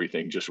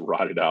 everything just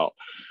rotted out.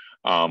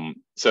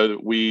 So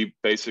we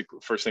basically,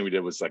 first thing we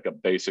did was like a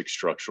basic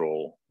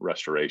structural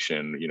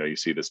restoration. You know, you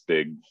see this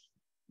big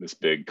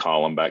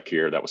column back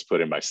here that was put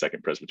in by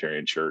Second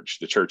Presbyterian Church.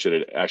 The church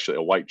had actually,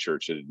 a white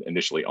church, had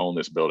initially owned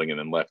this building and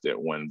then left it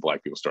when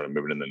Black people started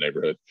moving in the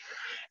neighborhood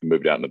and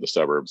moved out into the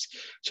suburbs.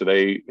 So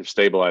they have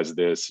stabilized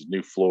this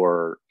new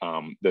floor.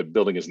 The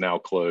building is now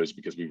closed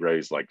because we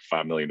raised like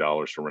 $5 million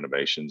for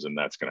renovations, and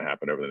that's going to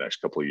happen over the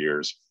next couple of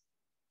years.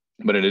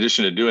 But in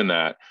addition to doing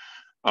that,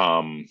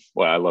 well,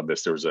 I love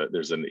this. There's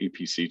an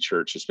EPC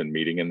church that's been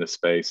meeting in this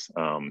space,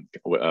 kind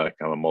of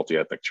a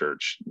multi-ethnic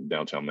church,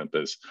 downtown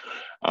Memphis.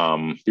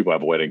 People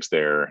have weddings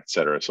there, et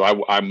cetera.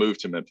 So I moved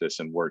to Memphis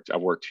and I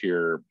worked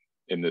here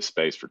in this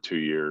space for 2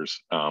 years,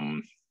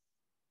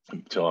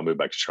 until I moved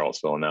back to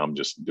Charlottesville, and now I'm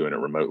just doing it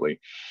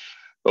remotely.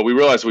 But we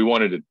realized we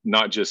wanted to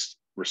not just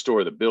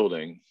restore the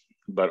building,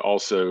 but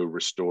also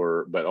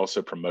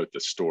promote the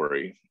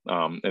story.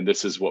 And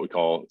this is what we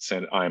call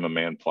I Am a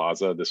Man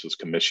Plaza. This was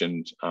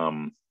commissioned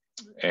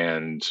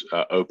and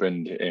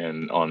opened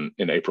in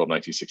April of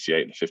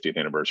 1968, the 50th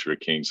anniversary of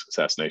King's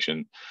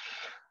assassination.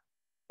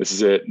 This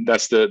is it.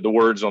 That's the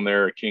words on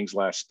there, King's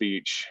last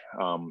speech.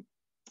 The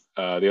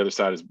other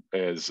side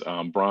is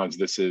bronze.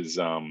 This is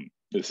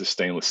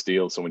stainless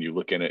steel. So when you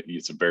look in it,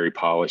 it's very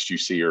polished. You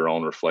see your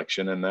own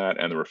reflection in that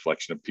and the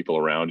reflection of people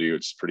around you.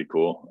 It's pretty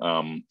cool.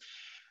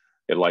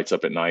 It lights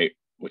up at night,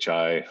 which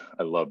I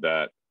love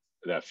that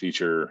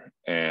feature.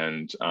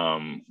 And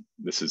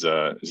this is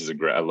a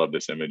great, I love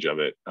this image of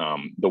it.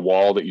 The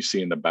wall that you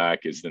see in the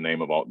back is the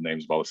names of all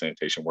the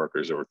sanitation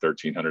workers, over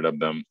 1,300 of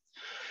them.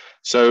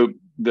 So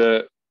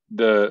this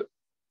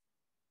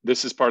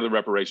is part of the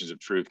reparations of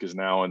truth, because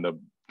now in the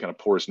kind of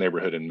poorest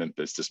neighborhood in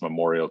Memphis, this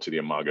memorial to the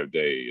Imago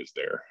Dei is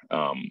there.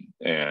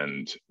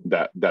 And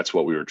that's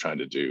what we were trying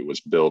to do,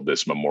 was build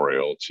this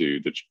memorial to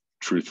the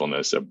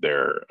truthfulness of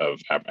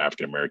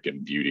African-American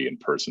beauty and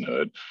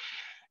personhood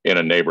in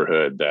a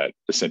neighborhood that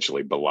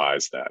essentially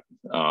belies that,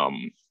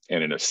 and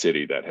in a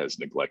city that has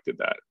neglected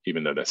that,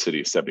 even though that city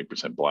is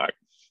 70% Black.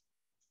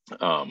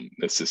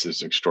 This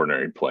is an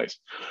extraordinary place.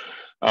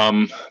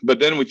 But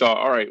then we thought,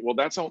 all right, well,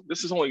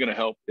 this is only going to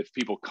help if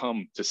people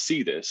come to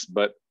see this,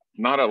 but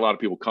not a lot of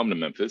people come to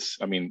Memphis.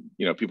 I mean,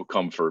 you know, people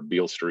come for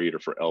Beale Street or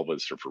for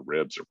Elvis or for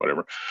ribs or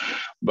whatever,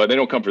 but they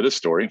don't come for this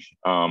story.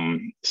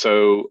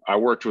 So I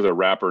worked with a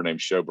rapper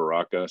named Sho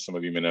Baraka. Some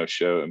of you may know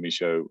Sho, and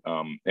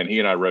he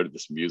and I wrote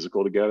this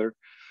musical together.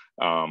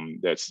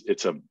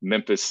 It's a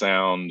Memphis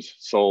sound,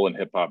 soul and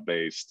hip hop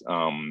based.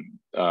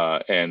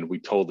 And we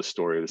told the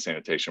story of the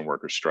sanitation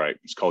workers strike.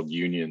 It's called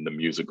Union, the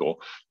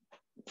musical.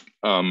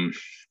 And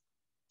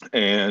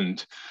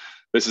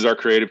this is our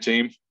creative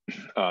team.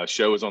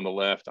 Sho is on the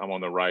left, I'm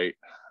on the right.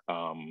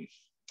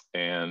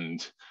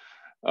 These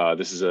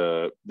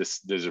are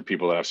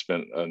people that I've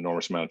spent an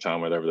enormous amount of time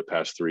with over the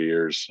past 3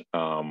 years.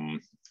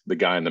 The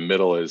guy in the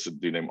middle is a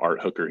dude named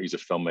Art Hooker. He's a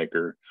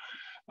filmmaker.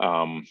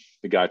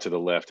 The guy to the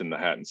left in the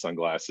hat and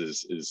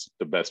sunglasses is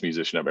the best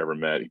musician I've ever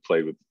met. He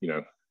played with,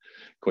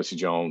 Quincy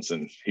Jones,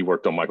 and he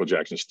worked on Michael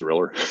Jackson's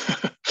Thriller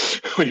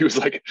when he was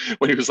like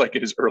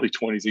in his early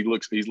 20s. He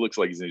looks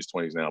like he's in his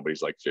 20s now, but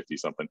he's like 50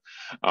 something.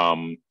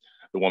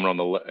 The woman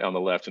on the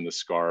left in the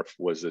scarf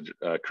was the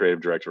creative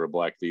director of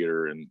Black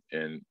theater in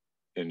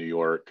New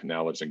York,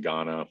 now lives in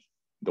Ghana.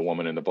 The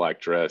woman in the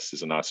black dress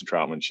is Anasa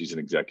Troutman. She's an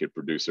executive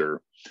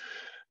producer.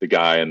 The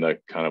guy in the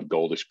kind of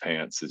goldish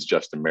pants is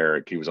Justin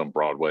Merrick. He was on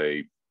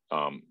Broadway,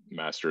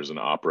 Masters in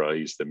Opera.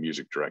 He's the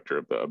music director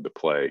of the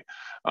play.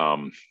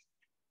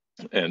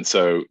 And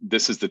so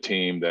this is the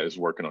team that is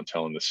working on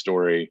telling the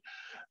story.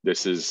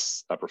 This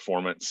is a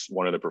performance,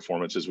 one of the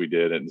performances we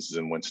did, and this is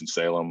in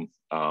Winston-Salem.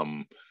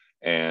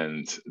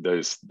 And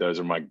those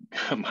are my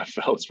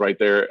fellows right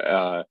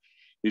there.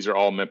 These are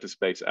all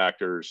Memphis-based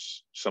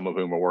actors, some of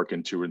whom are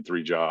working 2 and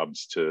 3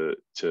 jobs to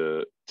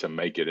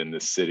make it in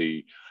this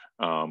city.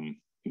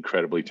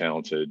 Incredibly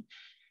talented.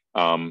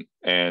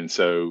 And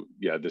so,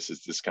 yeah, this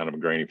is kind of a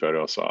grainy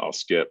photo, so I'll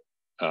skip.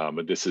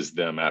 But this is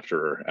them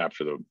after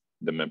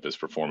the Memphis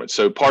performance.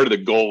 So part of the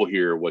goal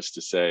here was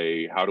to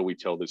say, how do we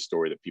tell this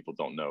story that people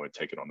don't know and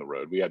take it on the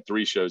road? We had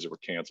 3 shows that were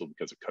canceled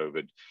because of COVID,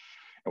 and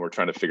we're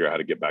trying to figure out how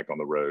to get back on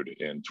the road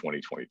in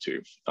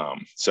 2022.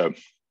 So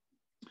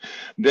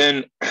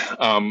then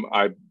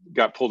I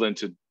got pulled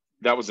into,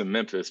 that was in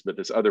Memphis, but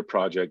this other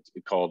project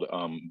called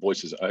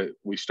Voices,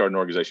 we started an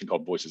organization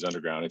called Voices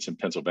Underground. It's in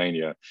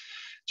Pennsylvania,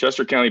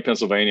 Chester County,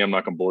 Pennsylvania. I'm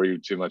not gonna bore you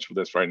too much with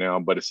this right now,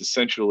 but it's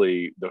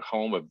essentially the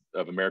home of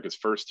America's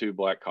first 2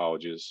 Black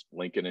colleges,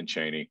 Lincoln and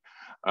Cheney,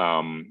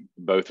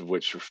 both of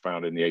which were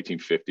founded in the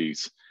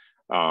 1850s.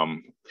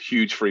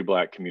 Huge free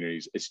Black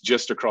communities. It's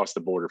just across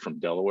the border from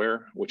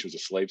Delaware, which was a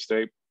slave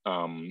state,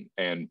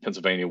 and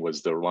Pennsylvania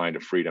was the line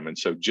of freedom. And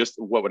so just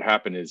what would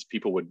happen is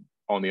people would,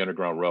 on the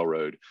Underground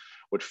Railroad,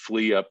 would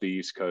flee up the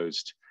East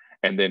Coast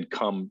and then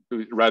come,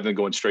 rather than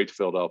going straight to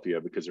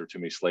Philadelphia because there were too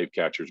many slave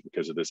catchers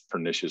because of this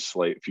pernicious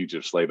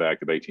Fugitive Slave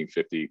Act of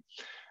 1850,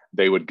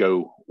 they would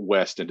go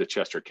west into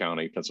Chester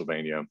County,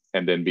 Pennsylvania,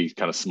 and then be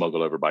kind of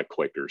smuggled over by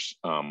Quakers.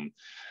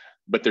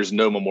 But there's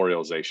no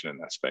memorialization in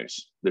that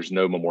space. There's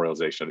no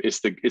memorialization.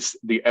 It's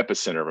the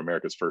epicenter of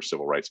America's first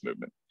civil rights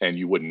movement. And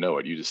you wouldn't know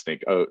it. You just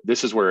think, oh,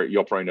 this is where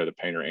you'll probably know the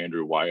painter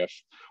Andrew Wyeth,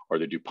 or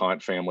the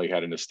DuPont family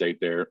had an estate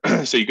there.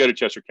 So you go to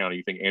Chester County,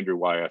 you think Andrew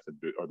Wyeth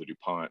or the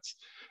DuPonts.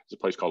 There's a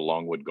place called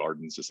Longwood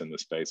Gardens that's in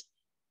this space.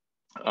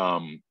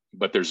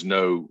 But there's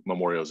no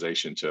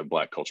memorialization to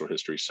Black cultural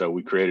history. So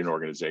we created an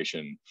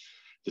organization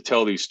to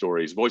tell these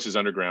stories. Voices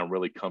Underground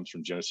really comes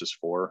from Genesis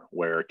 4,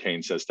 where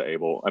Cain says to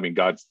Abel,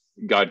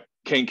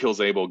 Cain kills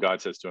Abel. God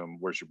says to him,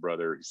 "Where's your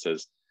brother?" He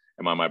says,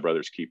 "Am I my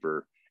brother's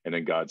keeper?" And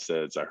then God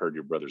says, "I heard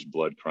your brother's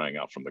blood crying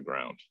out from the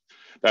ground."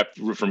 That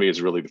for me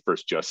is really the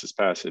first justice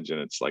passage.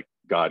 And it's like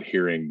God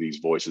hearing these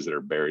voices that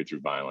are buried through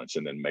violence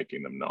and then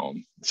making them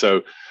known.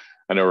 So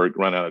I know we're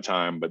running out of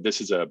time, but this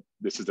is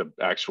the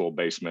actual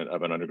basement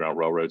of an Underground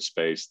Railroad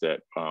space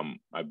that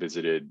I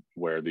visited,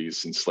 where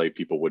these enslaved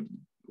people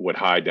would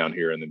hide down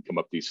here and then come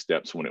up these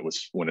steps when it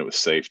was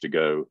safe to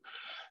go.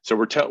 So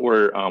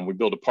we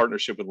built a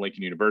partnership with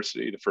Lincoln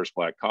University, the first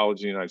Black college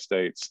in the United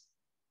States,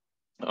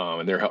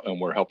 and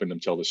we're helping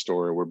them tell the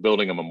story. We're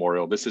building a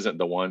memorial. This isn't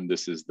the one.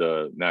 This is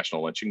the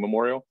National Lynching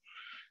Memorial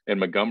in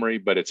Montgomery,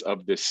 but it's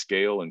of this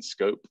scale and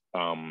scope.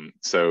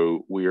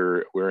 So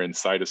we're in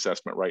site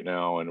assessment right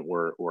now, and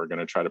we're going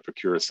to try to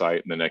procure a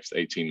site in the next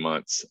 18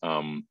 months.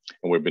 And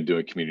we've been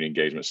doing community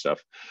engagement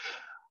stuff.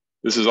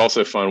 This is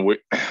also fun.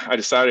 I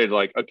decided,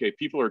 like, okay,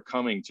 people are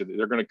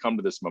they're going to come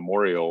to this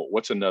memorial.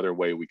 What's another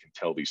way we can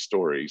tell these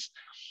stories?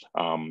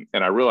 And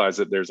I realized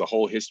that there's a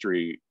whole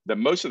history, that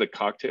most of the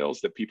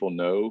cocktails that people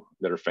know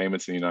that are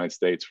famous in the United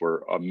States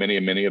were,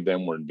 many of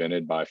them were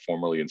invented by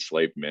formerly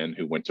enslaved men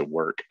who went to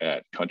work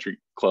at country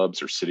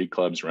clubs or city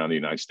clubs around the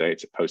United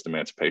States at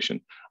post-emancipation,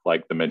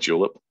 like the Mint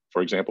Julep,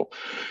 for example.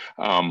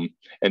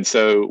 And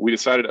so we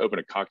decided to open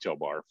a cocktail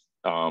bar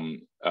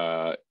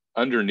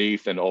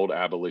underneath an old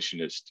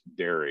abolitionist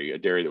dairy, a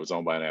dairy that was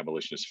owned by an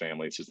abolitionist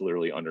family. It's just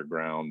literally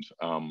underground.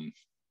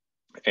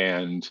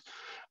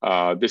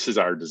 This is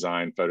our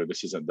design photo.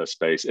 This isn't the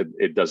space.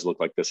 It does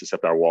look like this,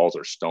 except our walls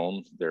are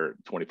stone. They're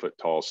 20-foot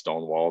tall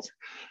stone walls.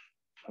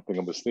 I think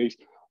I'm gonna sneeze.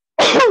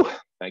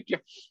 Thank you.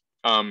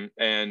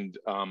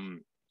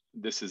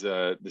 This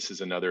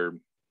is another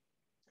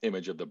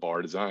image of the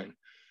bar design.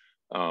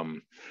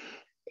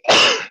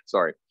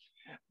 Sorry.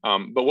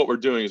 But what we're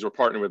doing is we're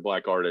partnering with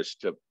Black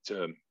artists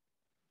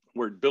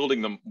we built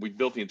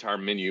the entire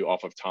menu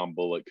off of Tom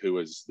Bullock, who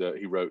was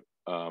he's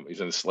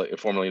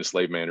formerly an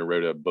enslaved man who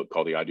wrote a book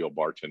called The Ideal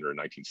Bartender in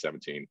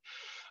 1917.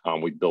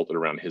 We built it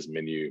around his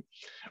menu.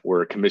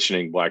 We're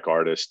commissioning Black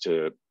artists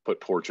to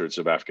put portraits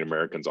of African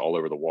Americans all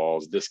over the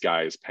walls. This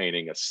guy is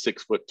painting a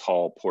 6-foot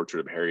tall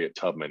portrait of Harriet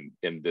Tubman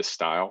in this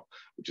style,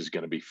 which is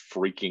going to be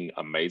freaking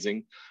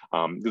amazing.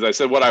 Because I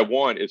said, what I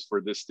want is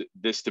for this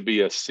to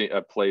be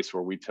a place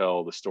where we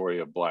tell the story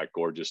of Black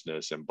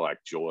gorgeousness and Black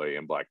joy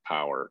and Black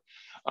power.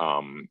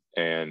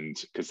 And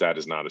because that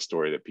is not a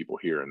story that people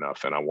hear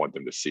enough, and I want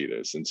them to see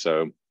this. And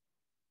so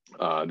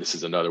this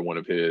is another one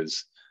of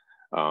his,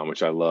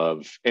 which I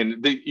love.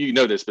 And you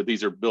know this, but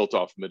these are built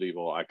off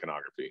medieval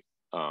iconography.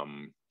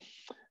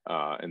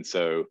 And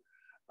so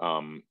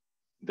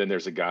then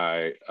there's a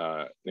guy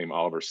named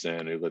Oliver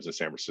Sin, who lives in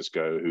San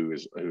Francisco, who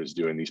is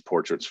doing these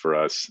portraits for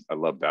us. I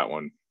love that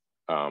one.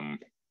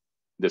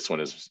 This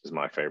one is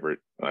my favorite.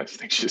 I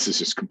think this is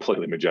just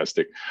completely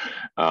majestic.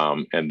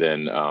 And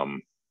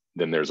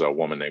then there's a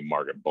woman named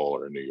Margaret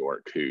Bowler in New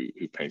York who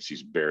paints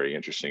these very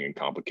interesting and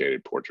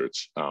complicated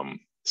portraits.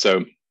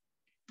 So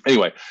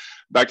anyway,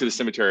 back to the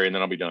cemetery, and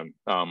then I'll be done.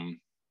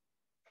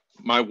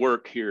 My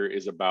work here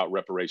is about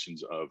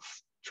reparations of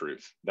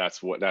truth. That's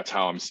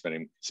how I'm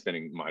spending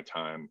my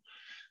time.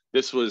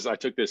 I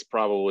took this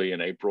probably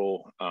in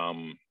April.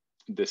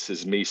 This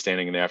is me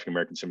standing in the African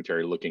American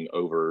cemetery looking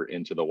over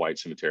into the white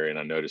cemetery, and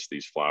I noticed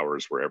these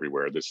flowers were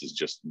everywhere. This is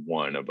just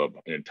one of an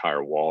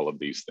entire wall of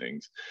these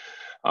things.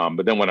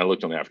 But then when I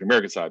looked on the African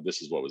American side,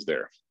 this is what was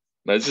there.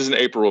 Now, this is in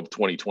April of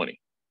 2020.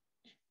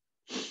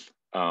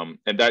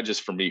 And that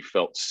just for me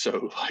felt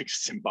so like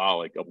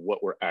symbolic of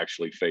what we're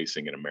actually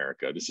facing in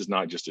America. This is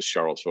not just a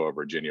Charlottesville,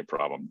 Virginia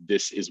problem.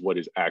 This is what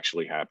is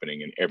actually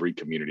happening in every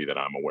community that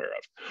I'm aware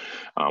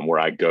of, where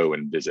I go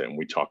and visit, and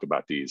we talk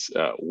about these.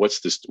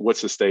 What's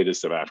the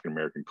status of African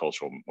American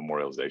cultural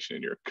memorialization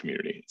in your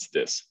community? It's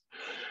this.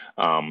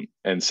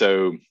 And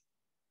so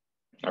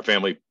our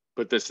family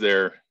put this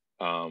there.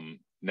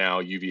 Now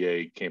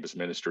UVA campus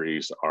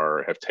ministries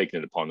have taken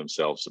it upon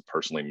themselves to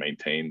personally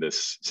maintain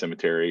this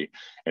cemetery.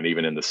 And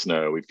even in the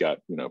snow, we've got,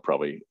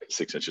 probably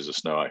 6 inches of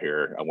snow out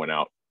here. I went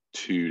out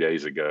 2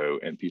 days ago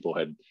and people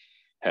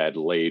had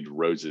laid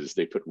roses.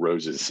 They put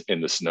roses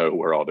in the snow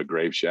where all the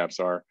grave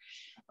shafts are.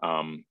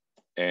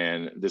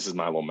 And this is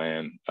my little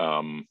man.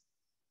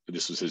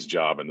 This was his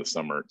job in the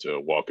summer to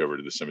walk over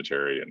to the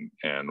cemetery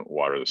and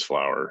water this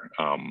flower.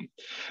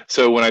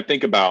 So when I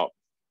think about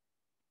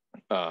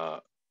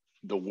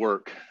the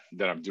work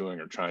that I'm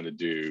doing or trying to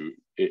do,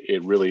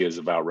 it really is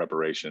about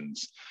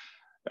reparations.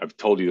 I've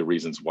told you the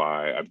reasons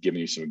why. I've given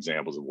you some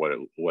examples of what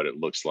it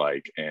looks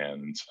like,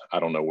 and I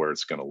don't know where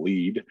it's going to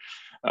lead.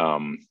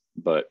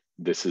 But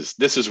this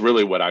is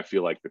really what I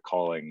feel like the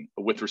calling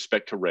with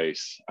respect to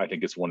race. I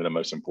think it's one of the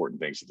most important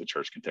things that the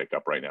church can take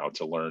up right now,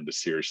 to learn to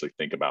seriously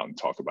think about and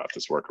talk about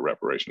this work of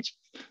reparations.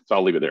 So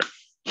I'll leave it there.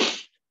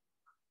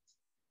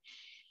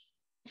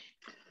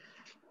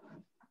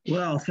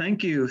 Well,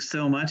 thank you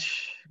so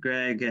much,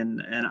 Greg.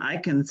 And I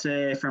can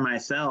say for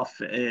myself,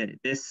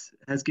 this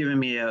has given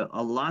me a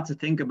lot to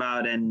think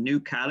about and new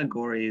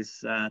categories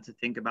to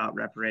think about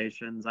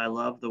reparations. I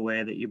love the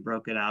way that you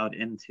broke it out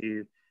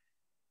into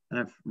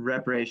kind of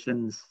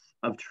reparations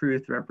of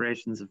truth,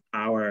 reparations of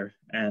power,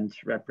 and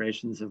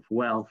reparations of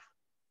wealth.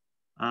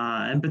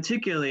 And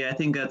particularly, I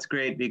think that's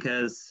great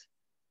because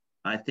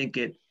I think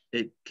it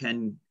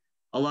can,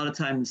 a lot of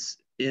times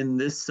in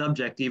this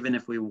subject, even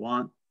if we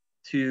want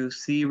to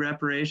see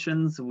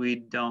reparations, we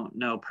don't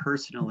know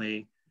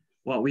personally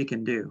what we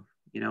can do,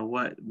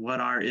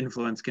 what our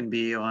influence can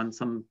be on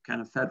some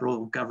kind of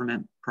federal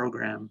government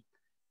program.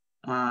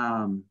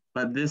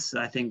 But this,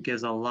 I think,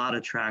 gives a lot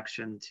of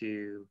traction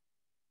to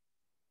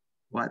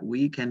what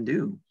we can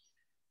do.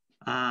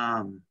 But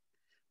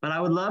I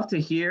would love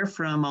to hear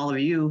from all of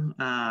you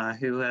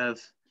who have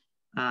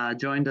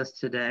joined us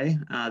today.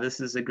 This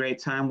is a great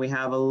time. We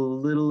have a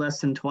little less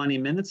than 20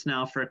 minutes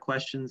now for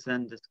questions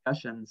and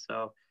discussion.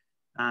 So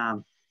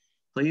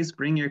please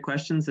bring your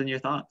questions and your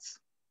thoughts.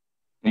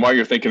 And while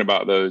you're thinking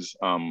about those,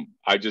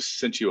 I just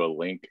sent you a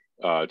link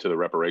to the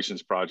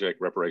Reparations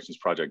Project,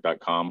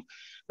 reparationsproject.com.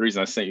 The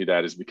reason I sent you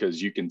that is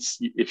because you can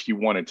see, if you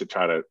wanted to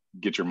try to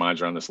get your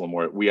minds around this a little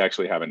more, we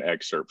actually have an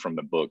excerpt from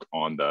the book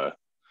on the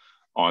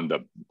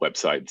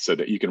website, so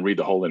that you can read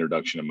the whole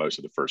introduction and most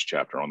of the first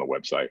chapter on the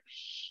website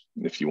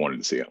if you wanted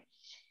to see it.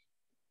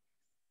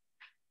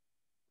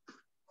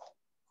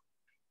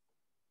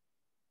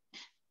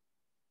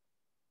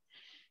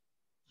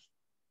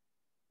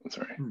 That's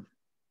all right.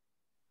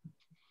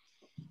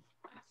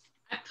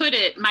 I put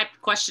my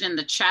question in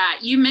the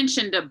chat. You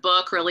mentioned a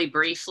book really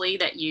briefly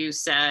that you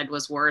said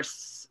was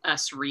worth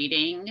us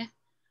reading,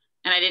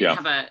 and I didn't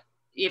have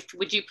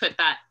would you put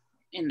that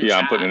in the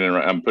chat? I'm putting it in.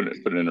 I'm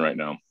putting it in right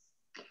now.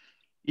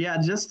 Yeah,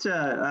 just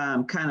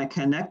to kind of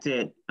connect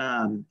it,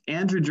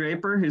 Andrew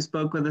Draper, who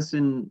spoke with us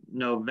in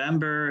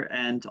November,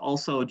 and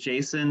also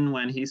Jason,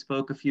 when he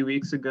spoke a few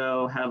weeks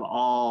ago, have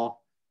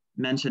all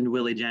mentioned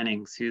Willie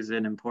Jennings, who's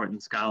an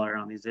important scholar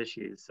on these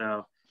issues.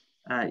 So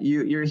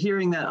you're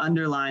hearing that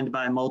underlined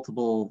by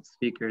multiple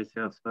speakers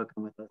who have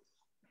spoken with us.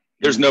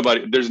 There's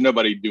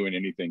nobody doing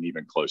anything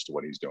even close to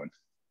what he's doing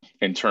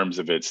in terms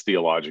of its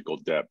theological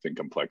depth and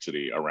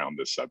complexity around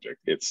this subject.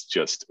 It's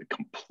just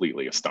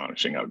completely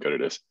astonishing how good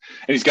it is.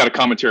 And he's got a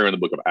commentary on the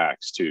book of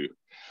Acts too,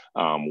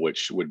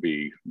 which would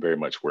be very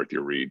much worth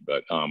your read.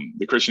 But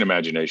the Christian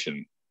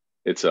imagination,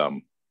 it's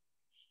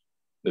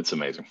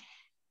amazing.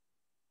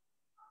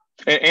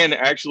 And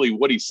actually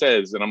what he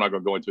says, and I'm not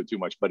going to go into it too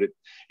much, but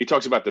he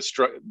talks about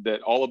that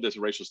all of this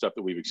racial stuff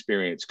that we've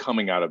experienced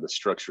coming out of the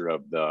structure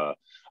of the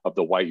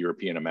white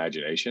European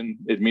imagination,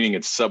 meaning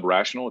it's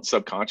sub-rational, it's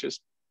subconscious.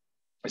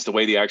 It's the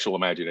way the actual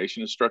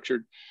imagination is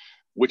structured,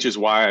 which is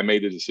why I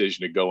made the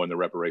decision to go in the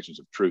reparations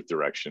of truth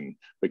direction,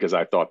 because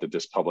I thought that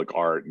this public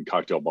art and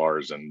cocktail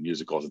bars and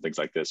musicals and things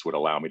like this would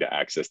allow me to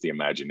access the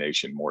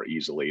imagination more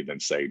easily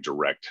than, say,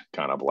 direct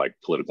kind of like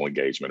political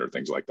engagement or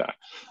things like that.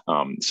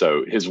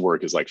 So his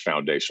work is like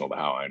foundational to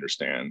how I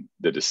understand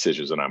the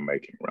decisions that I'm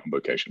making around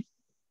vocation.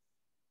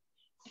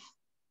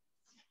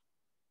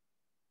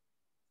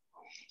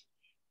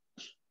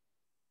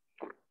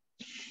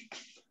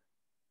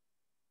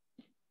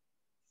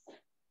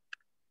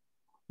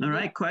 All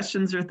right,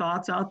 questions or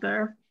thoughts out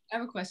there? I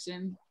have a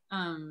question.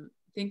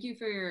 Thank you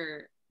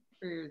for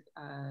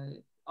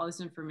all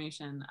this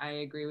information. I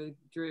agree with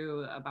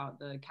Drew about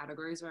the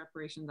categories of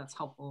reparation. That's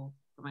helpful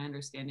for my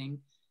understanding.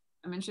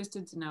 I'm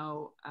interested to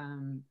know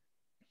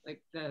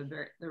like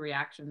the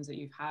reactions that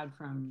you've had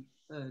from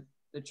the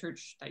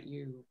church that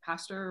you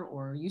pastor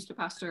or used to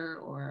pastor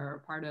or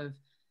are part of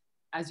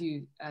as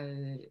you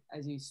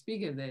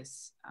speak of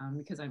this,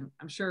 because I'm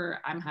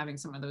sure I'm having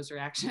some of those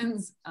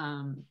reactions,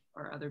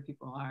 or other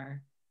people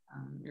are,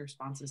 your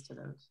responses to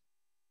those.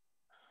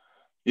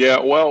 Yeah,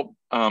 well,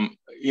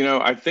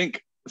 I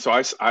think, so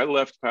I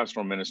left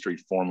pastoral ministry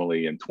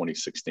formally in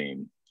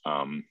 2016.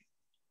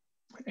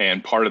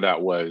 And part of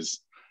that was,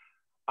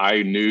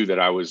 I knew that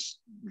I was,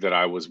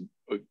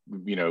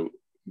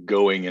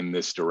 going in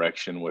this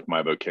direction with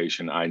my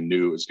vocation. I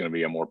knew it was going to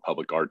be a more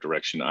public art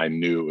direction. I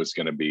knew it was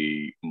going to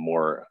be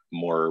more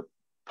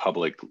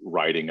public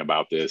writing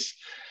about this.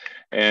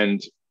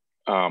 And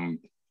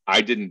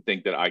I didn't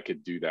think that I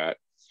could do that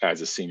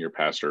as a senior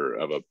pastor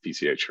of a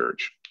PCA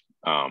church.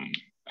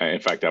 In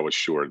fact, I was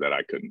sure that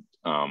I couldn't,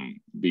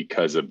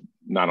 because of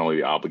not only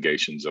the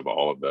obligations of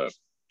all of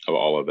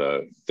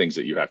the things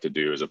that you have to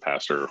do as a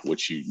pastor,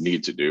 which you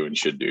need to do and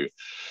should do,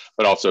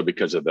 but also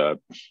because of the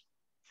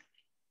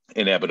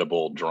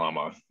inevitable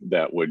drama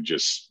that would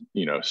just,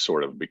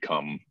 sort of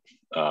become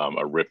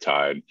a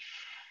riptide.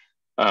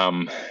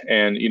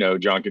 And, you know,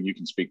 John, you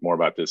can speak more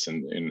about this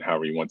in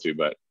however you want to,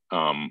 but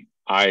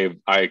I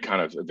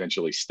kind of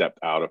eventually stepped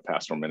out of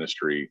pastoral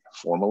ministry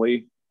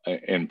formally,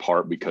 in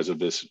part because of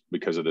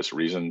this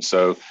reason.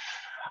 So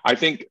I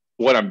think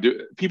what I'm doing,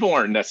 people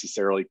aren't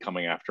necessarily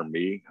coming after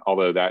me,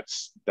 although that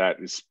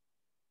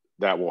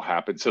will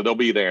happen. So there'll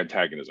be the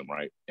antagonism,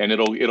 right? And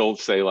it'll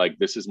say like,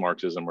 this is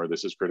Marxism, or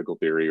this is critical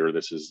theory, or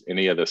this is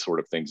any of the sort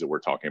of things that we're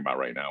talking about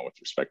right now with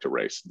respect to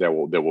race. There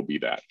will be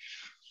that.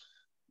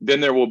 Then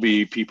there will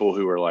be people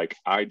who are like,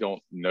 I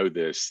don't know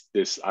this,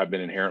 I've been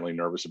inherently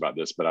nervous about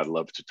this, but I'd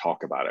love to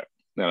talk about it.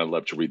 And I'd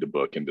love to read the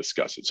book and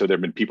discuss it. So there've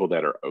been people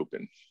that are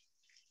open,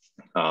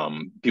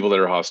 people that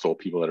are hostile,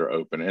 people that are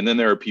open. And then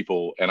there are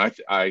people, and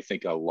I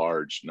think a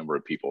large number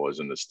of people is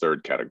in this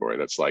third category.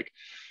 That's like,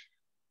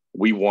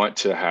 we want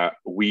to have,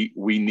 we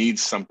need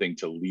something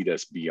to lead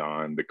us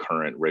beyond the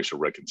current racial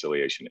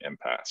reconciliation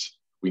impasse.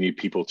 We need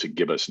people to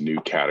give us new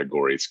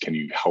categories. Can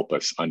you help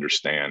us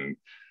understand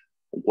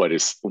what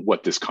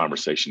this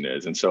conversation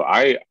is? And so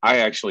I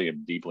actually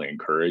am deeply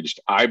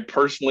encouraged. I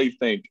personally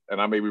think,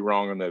 and I may be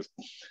wrong on this,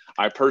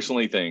 I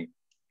personally think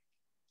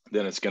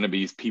that it's going to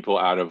be people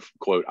out of,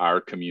 quote, our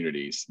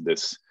communities,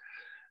 this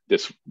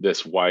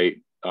white,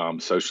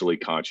 socially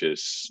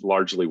conscious,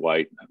 largely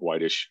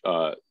whitish,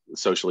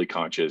 socially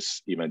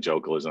conscious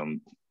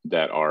evangelicalism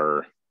that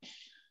are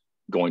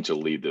going to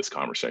lead this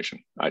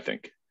conversation, I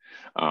think.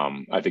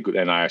 And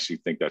I actually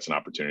think that's an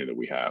opportunity that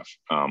we have.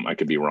 I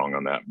could be wrong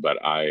on that, but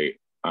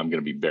I'm going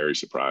to be very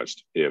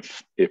surprised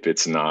if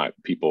it's not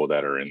people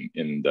that are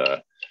in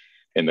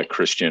the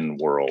Christian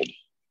world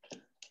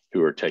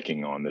who are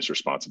taking on this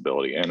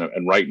responsibility.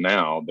 And right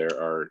now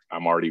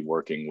I'm already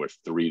working with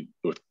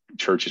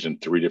churches in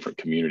 3 different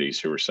communities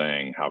who are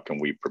saying, how can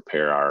we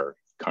prepare our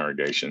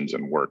congregations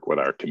and work with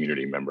our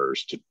community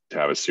members to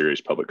have a serious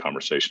public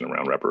conversation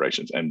around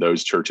reparations? And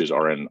those churches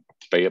are in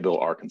Fayetteville,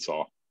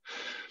 Arkansas,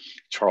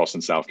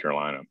 Charleston, South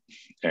Carolina,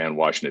 and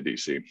Washington,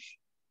 D.C.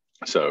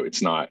 So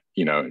it's not,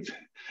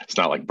 it's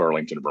not like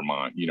Burlington,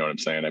 Vermont. You know what I'm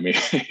saying? I mean,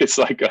 it's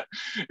like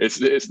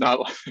it's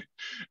not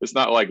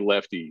like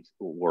lefty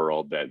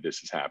world that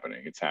this is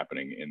happening. It's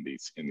happening in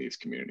these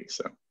communities.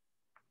 So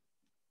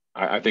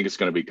I think it's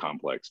going to be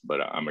complex,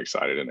 but I'm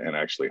excited and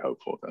actually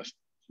hopeful of this.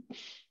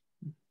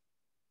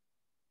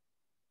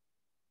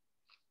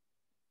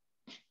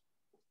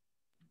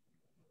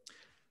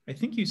 I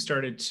think you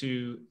started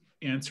to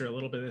answer a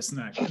little bit of this in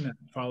that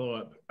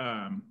follow-up,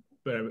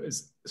 but I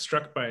was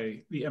struck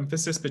by the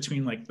emphasis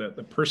between like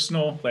the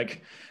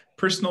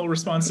personal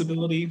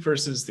responsibility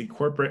versus the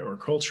corporate or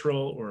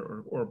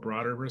cultural or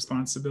broader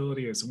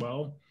responsibility as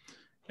well.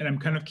 And I'm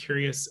kind of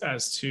curious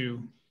as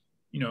to,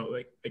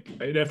 I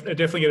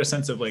definitely get a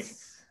sense of like,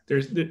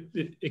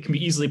 it can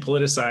be easily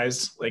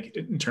politicized, like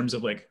in terms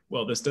of like,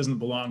 well, this doesn't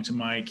belong to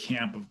my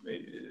camp.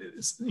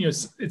 It's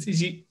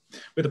easy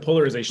with the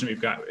polarization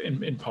we've got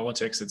in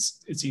politics.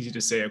 It's easy to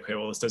say, okay,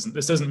 well,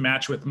 this doesn't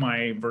match with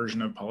my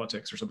version of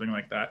politics or something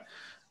like that.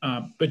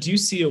 But do you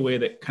see a way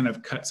that kind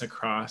of cuts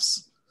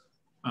across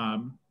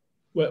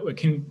what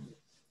can,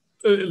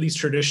 at least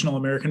traditional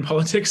American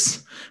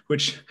politics,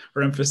 which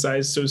are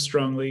emphasized so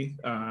strongly?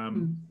 I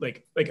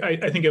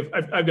think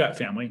I've got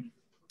family.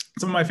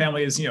 Some of my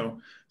family is,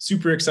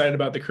 super excited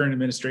about the current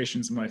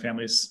administration. Some of my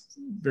family is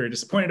very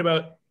disappointed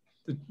about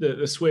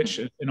the switch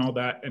and all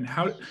that. And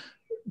how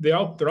they're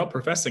all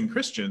professing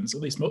Christians,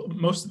 at least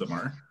most of them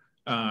are.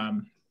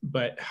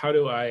 But how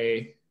do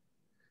I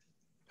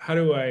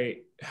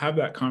have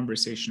that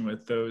conversation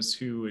with those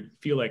who would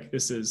feel like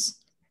this is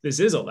a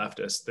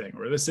leftist thing,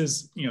 or this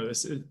is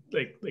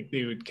like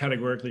they would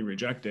categorically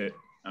reject it.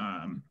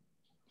 And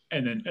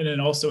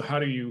then also how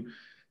do you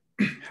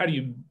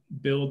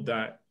build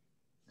that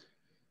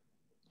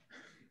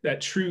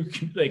true,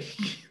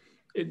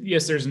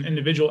 yes, there's an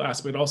individual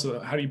aspect, but also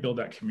how do you build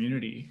that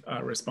community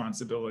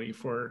responsibility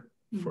for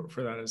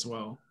that as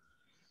well?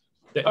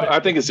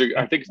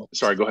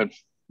 Sorry, go ahead.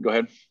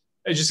 I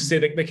was just gonna say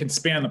that they can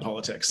span the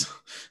politics.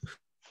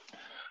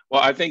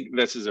 Well, I think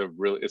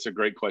it's a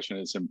great question.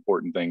 It's an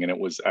important thing. And it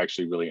was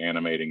actually really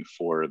animating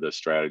for the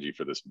strategy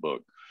for this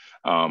book.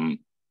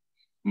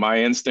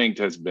 My instinct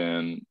has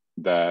been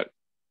that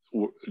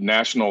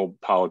national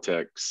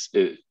politics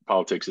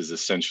is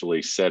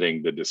essentially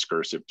setting the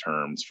discursive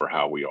terms for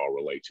how we all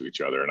relate to each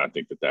other. And I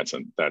think that's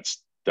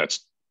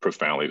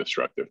profoundly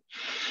destructive.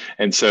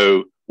 And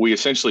so we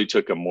essentially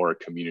took a more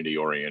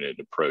community-oriented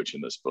approach in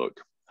this book.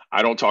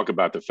 I don't talk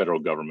about the federal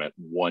government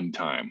one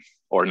time,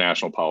 or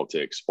national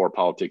politics, or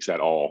politics at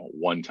all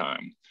one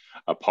time,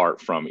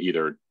 apart from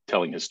either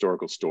telling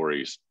historical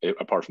stories,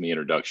 apart from the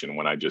introduction,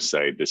 when I just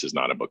say, this is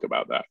not a book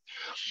about that.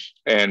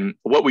 And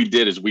what we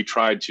did is we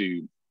tried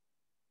to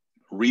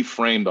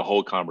reframe the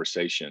whole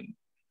conversation,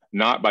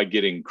 not by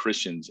getting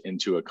Christians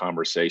into a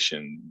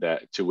conversation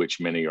to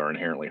which many are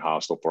inherently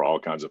hostile for all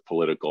kinds of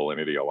political and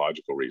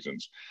ideological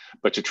reasons,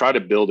 but to try to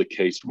build a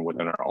case from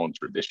within our own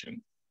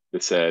tradition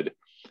that said,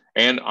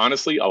 and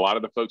honestly, a lot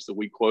of the folks that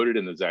we quoted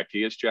in the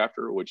Zacchaeus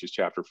chapter, which is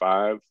chapter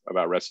 5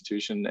 about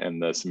restitution, and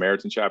the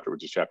Samaritan chapter,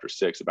 which is chapter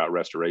 6 about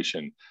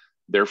restoration,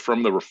 They're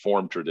from the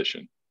Reformed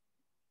tradition.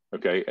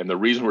 Okay. And the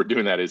reason we're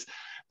doing that is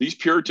these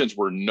Puritans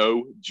were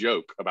no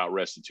joke about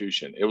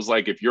restitution. It was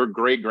like, if your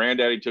great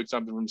granddaddy took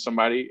something from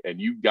somebody and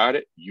you got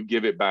it, you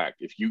give it back.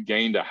 If you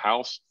gained a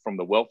house from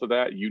the wealth of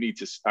that, you need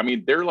to, I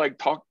mean, they're like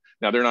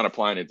now they're not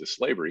applying it to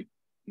slavery,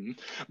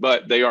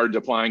 but they are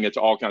applying it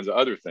to all kinds of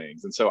other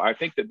things. And so I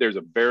think that there's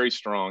a very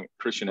strong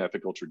Christian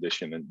ethical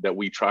tradition, and that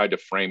we tried to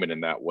frame it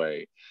in that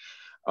way.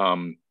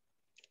 And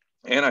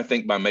I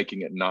think by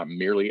making it not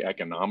merely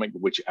economic,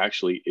 which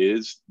actually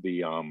is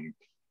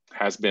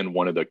has been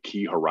one of the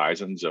key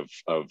horizons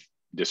of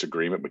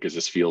disagreement, because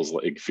it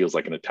feels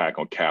like an attack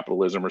on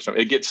capitalism or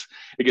something. It gets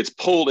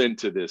pulled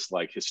into this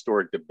like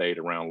historic debate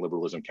around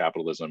liberalism,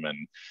 capitalism,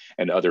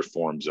 and other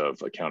forms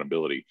of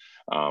accountability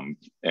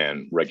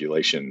and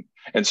regulation.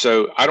 And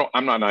so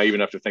I'm not naive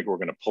enough to think we're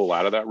going to pull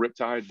out of that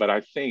riptide, but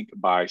I think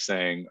by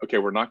saying, okay,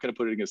 we're not going to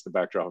put it against the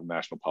backdrop of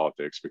national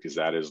politics, because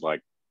that is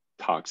like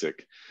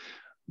toxic,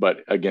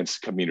 but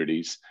against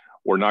communities.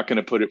 We're not going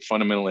to put it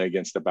fundamentally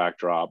against the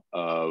backdrop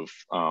of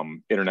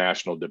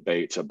international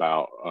debates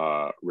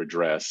about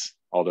redress,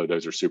 although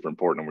those are super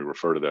important and we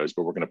refer to those,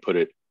 but we're going to put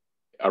it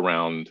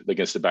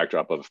against the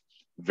backdrop of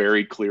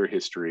very clear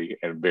history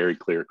and very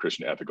clear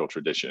Christian ethical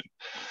tradition.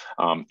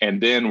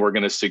 And then we're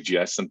going to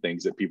suggest some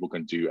things that people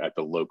can do at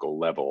the local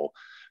level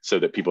so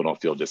that people don't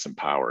feel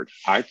disempowered.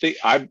 I think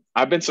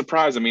I've been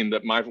surprised. I mean,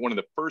 that one of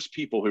the first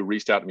people who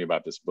reached out to me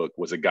about this book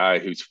was a guy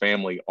whose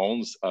family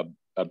owns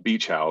a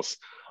beach house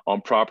on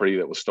property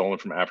that was stolen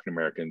from African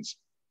Americans.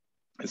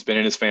 It's been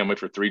in his family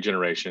for 3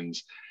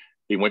 generations.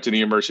 He went to the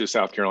University of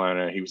South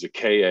Carolina. He was a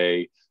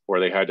KA, where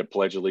they had to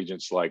pledge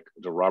allegiance like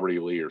to Robert E.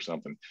 Lee or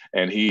something.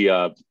 And he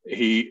not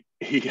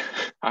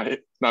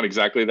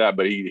exactly that,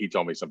 but he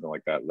told me something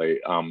like that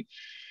late.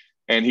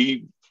 And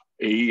he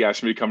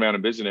asked me to come down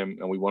and visit him,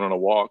 and we went on a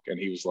walk, and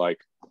he was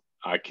like,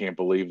 I can't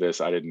believe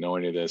this. I didn't know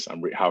any of this.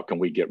 How can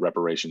we get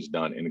reparations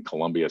done in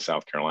Columbia,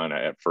 South Carolina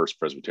at First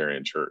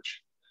Presbyterian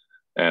Church?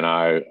 And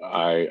I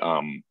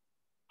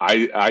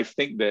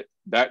think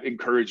that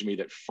encouraged me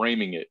that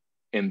framing it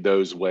in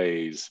those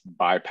ways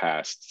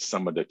bypassed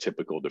some of the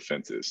typical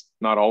defenses.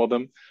 Not all of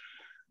them,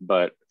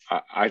 but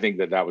I think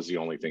that was the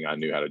only thing I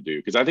knew how to do.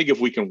 Because I think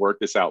if we can work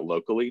this out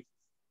locally,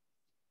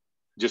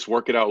 just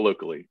work it out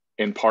locally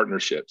in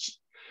partnerships,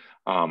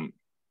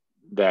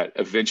 that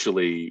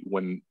eventually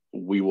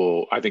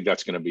I think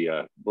that's going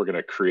to we're going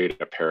to create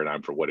a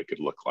paradigm for what it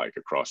could look like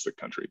across the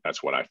country.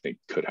 That's what I think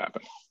could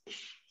happen.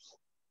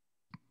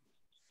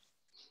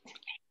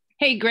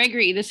 Hey,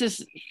 Gregory, this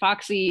is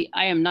Foxy.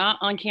 I am not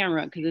on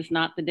camera because it's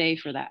not the day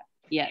for that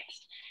yet.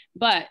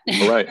 But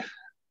all right.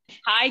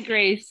 Hi,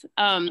 Grace.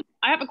 I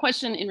have a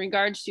question in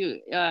regards to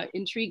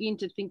intriguing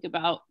to think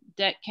about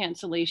debt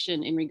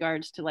cancellation in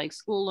regards to like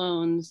school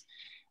loans.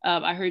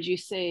 I heard you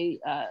say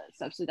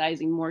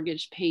subsidizing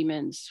mortgage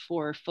payments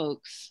for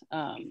folks.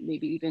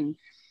 Maybe even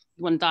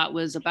one thought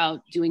was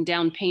about doing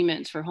down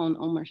payments for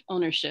home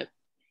ownership.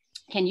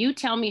 Can you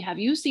tell me, have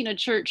you seen a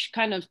church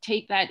kind of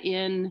take that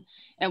in,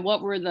 and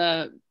what were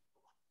the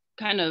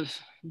kind of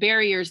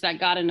barriers that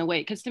got in the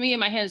way? Because to me in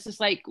my head, it's just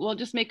like, well,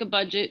 just make a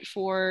budget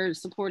for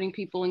supporting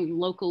people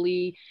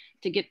locally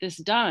to get this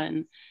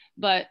done.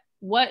 But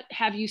what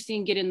have you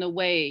seen get in the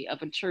way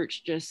of a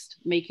church just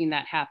making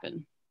that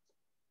happen?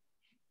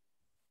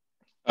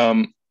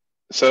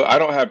 So I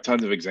don't have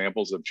tons of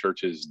examples of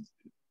churches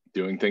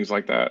doing things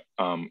like that,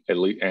 at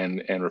least,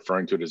 and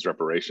referring to it as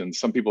reparations.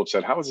 Some people have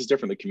said, how is this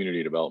different than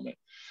community development?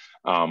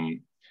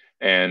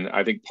 And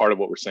I think part of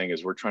what we're saying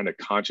is we're trying to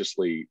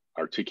consciously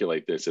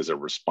articulate this as a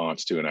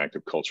response to an act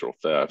of cultural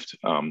theft.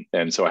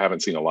 And so I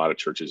haven't seen a lot of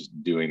churches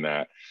doing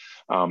that.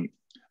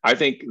 I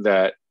think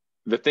that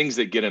the things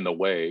that get in the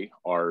way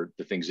are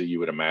the things that you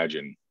would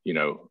imagine,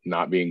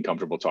 not being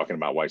comfortable talking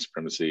about white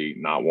supremacy,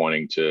 not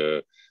wanting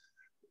to,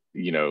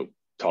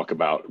 talk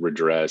about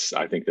redress.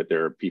 I think that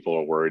there are people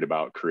are worried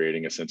about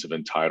creating a sense of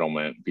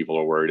entitlement. People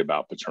are worried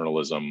about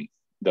paternalism.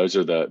 Those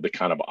are the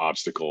kind of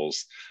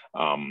obstacles.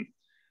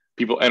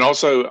 People, and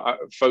also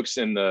folks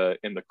in the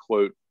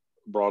quote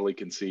broadly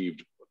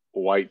conceived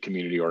white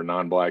community or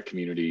non-Black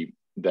community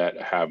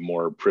that have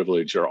more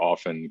privilege are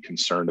often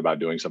concerned about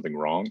doing something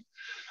wrong.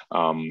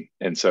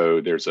 And so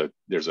there's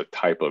a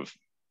type of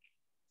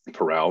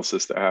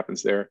paralysis that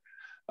happens there.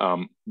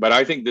 But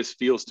I think this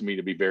feels to me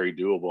to be very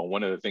doable. And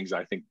one of the things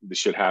I think this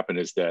should happen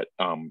is that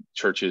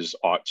churches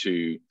ought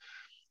to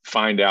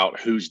find out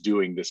who's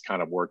doing this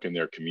kind of work in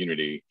their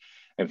community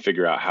and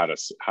figure out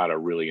how to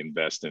really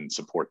invest and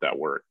support that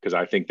work. Because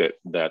I think that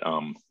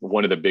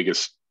one of the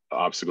biggest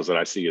obstacles that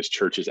I see is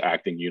churches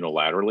acting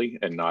unilaterally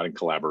and not in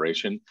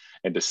collaboration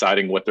and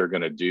deciding what they're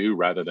going to do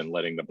rather than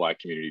letting the Black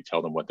community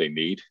tell them what they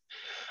need.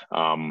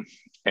 And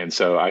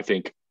so I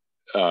think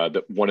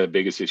that one of the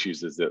biggest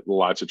issues is that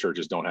lots of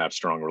churches don't have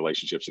strong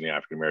relationships in the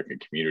African-American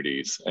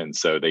communities. And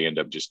so they end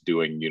up just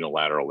doing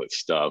unilateral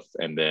stuff.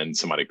 And then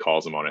somebody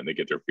calls them on it and they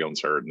get their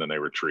feelings hurt and then they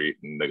retreat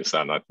and they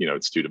decide not,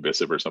 it's too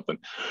divisive or something.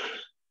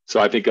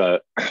 So I think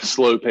a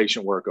slow,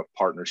 patient work of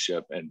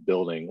partnership and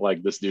building,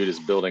 like this dude is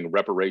building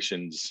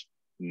Reparations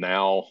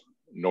Now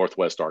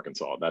Northwest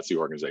Arkansas. That's the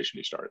organization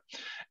he started.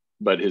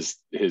 But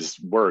his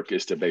work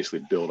is to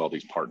basically build all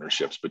these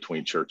partnerships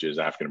between churches,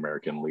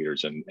 African-American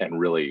leaders, and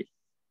really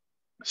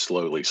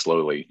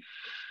slowly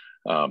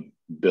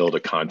build a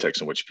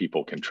context in which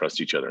people can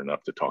trust each other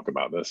enough to talk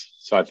about this.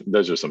 So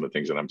those are some of the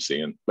things that I'm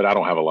seeing, but I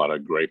don't have a lot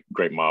of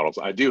great models.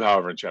 I do,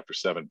 however, in chapter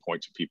 7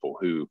 point to people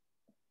who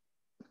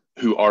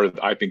are,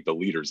 I think, the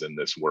leaders in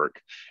this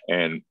work,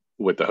 and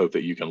with the hope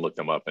that you can look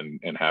them up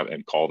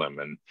and call them,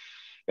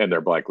 and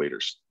they're Black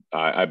leaders.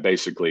 I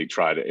basically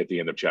try to, at the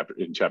end of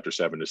chapter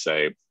 7, to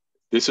say,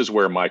 this is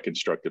where my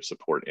constructive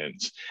support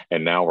ends.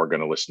 And now we're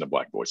going to listen to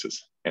Black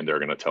voices, and they're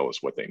going to tell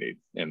us what they need.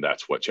 And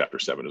that's what chapter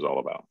 7 is all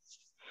about.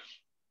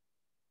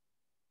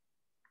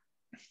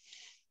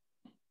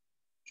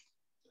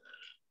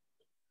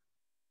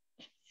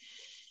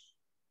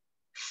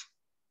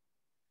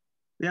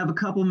 We have a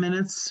couple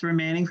minutes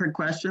remaining for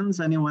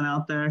questions. Anyone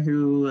out there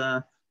who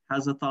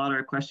has a thought or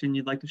a question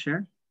you'd like to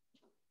share?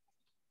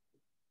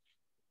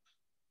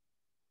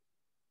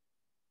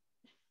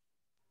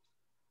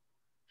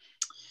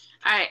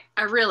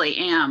 I really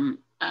am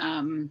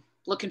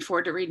looking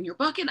forward to reading your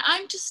book, and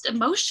I'm just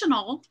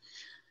emotional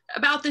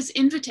about this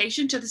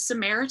invitation to the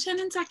Samaritan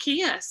and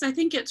Zacchaeus. I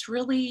think it's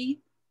really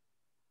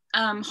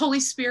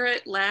Holy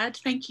Spirit led.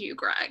 Thank you,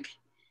 Greg,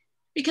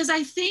 because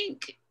I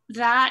think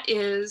that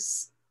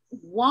is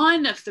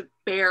one of the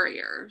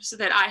barriers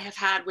that I have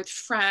had with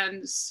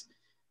friends,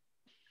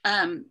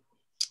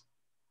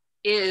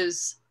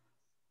 is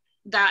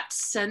that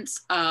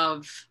sense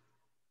of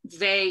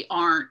they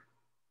aren't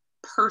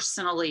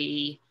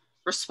personally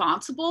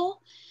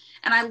responsible.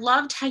 And I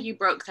loved how you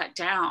broke that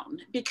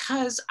down,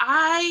 because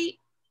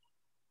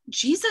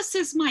Jesus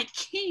is my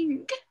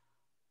king,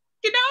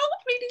 you know?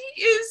 I mean,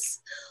 he is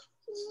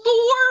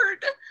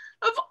Lord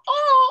of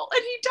all,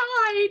 and he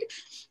died.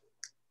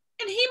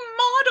 And he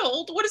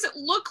modeled what does it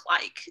look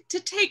like to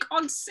take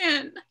on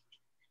sin?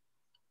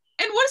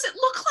 And what does it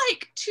look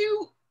like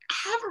to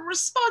have a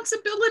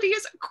responsibility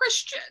as a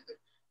Christian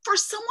for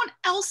someone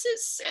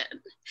else's sin?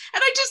 And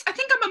I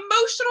think I'm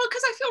emotional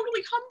because I feel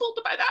really humbled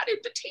by that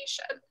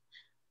invitation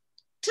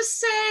to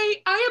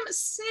say, I am a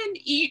sin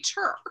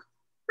eater,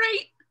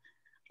 right?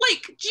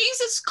 Like,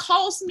 Jesus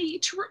calls me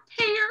to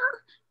repair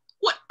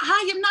what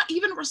I am not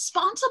even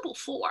responsible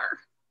for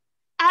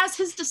as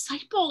his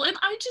disciple. And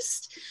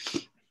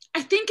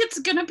I think it's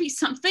going to be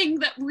something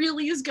that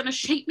really is going to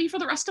shape me for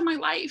the rest of my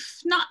life,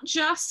 not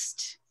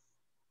just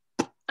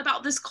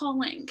about this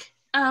calling,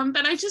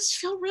 but I just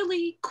feel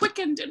really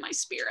quickened in my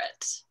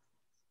spirit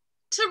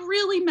to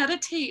really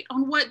meditate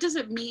on what does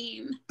it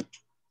mean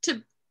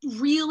to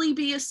really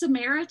be a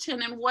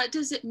Samaritan, and what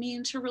does it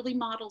mean to really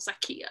model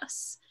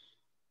Zacchaeus.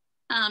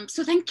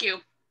 So thank you.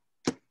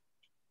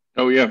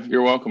 Oh yeah,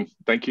 you're welcome.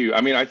 Thank you.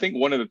 I mean, I think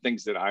one of the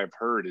things that I've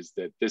heard is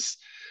that this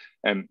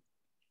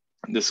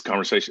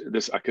conversation,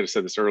 I could have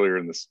said this earlier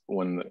in this,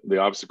 when the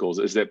obstacles,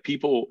 is that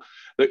people,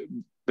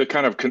 the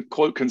kind of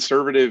quote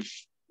conservative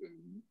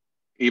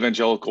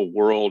evangelical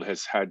world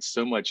has had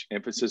so much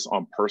emphasis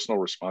on personal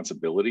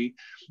responsibility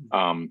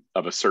of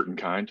a certain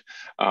kind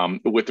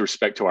with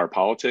respect to our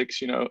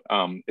politics,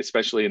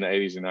 especially in the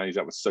 80s and 90s.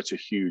 That was such a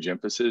huge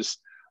emphasis,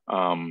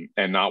 and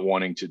not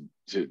wanting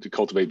to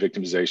cultivate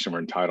victimization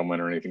or entitlement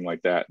or anything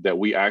like that, that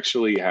we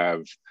actually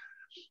have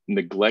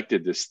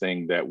neglected this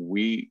thing that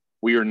we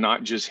are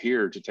not just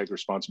here to take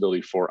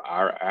responsibility for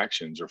our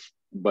actions,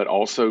 but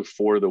also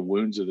for the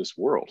wounds of this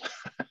world.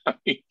 I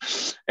mean,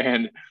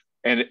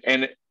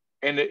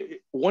 and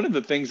one of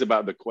the things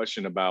about the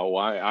question about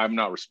why I'm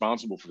not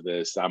responsible for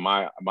this, I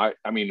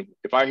mean,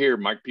 if I hear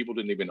my people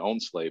didn't even own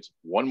slaves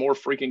one more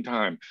freaking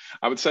time,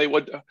 I would say,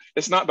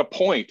 it's not the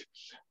point.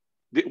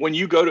 When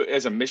you go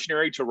as a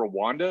missionary to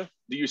Rwanda,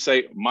 do you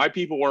say, my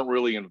people weren't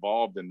really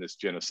involved in this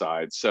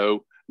genocide?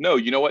 So no,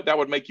 you know what? That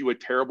would make you a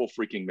terrible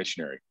freaking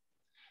missionary.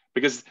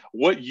 Because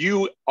what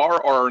you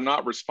are or are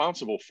not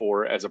responsible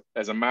for as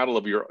a matter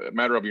of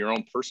your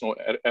own personal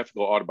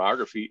ethical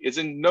autobiography is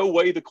in no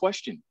way the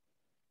question.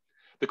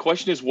 The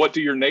question is, what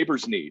do your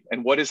neighbors need,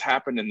 and what has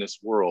happened in this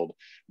world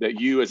that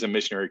you as a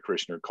missionary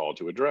Christian are called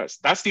to address?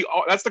 That's the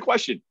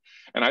question.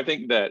 And I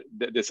think that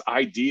this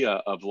idea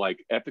of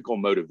like ethical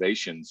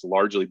motivations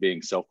largely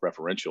being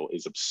self-referential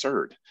is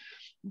absurd.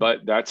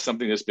 But that's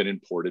something that's been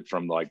imported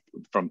from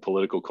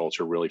political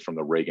culture, really from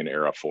the Reagan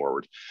era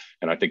forward.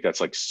 And I think that's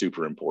like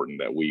super important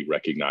that we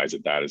recognize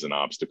that is an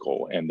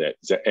obstacle, and that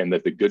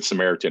the Good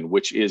Samaritan,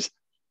 which is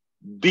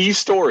the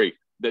story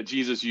that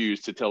Jesus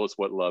used to tell us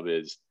what love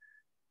is,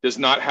 does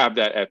not have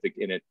that ethic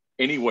in it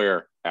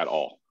anywhere at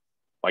all,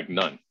 like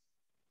none.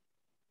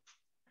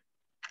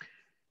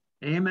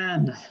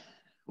 Amen.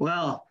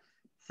 Well,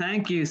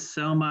 thank you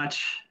so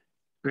much,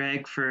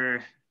 Greg,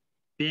 for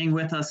being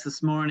with us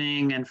this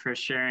morning and for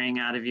sharing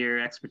out of your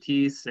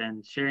expertise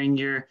and sharing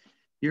your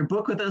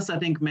book with us. I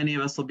think many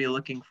of us will be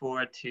looking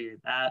forward to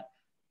that.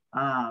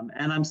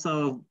 And I'm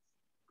so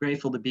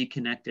grateful to be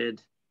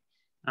connected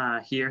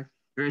here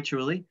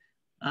virtually.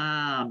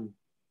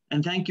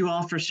 And thank you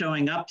all for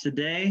showing up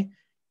today.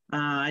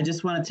 I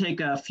just want to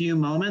take a few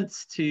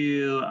moments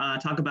to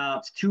talk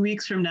about 2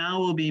 weeks from now,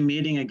 we'll be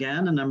meeting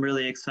again, and I'm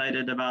really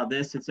excited about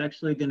this. It's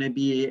actually going to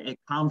be a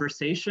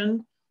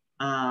conversation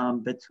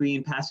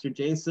between Pastor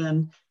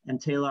Jason and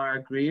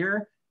Taylor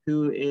Greer,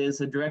 who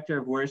is a director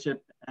of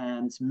worship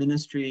and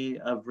ministry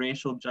of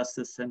racial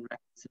justice and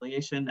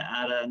reconciliation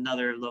at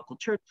another local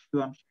church,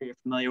 who I'm sure you're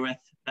familiar with,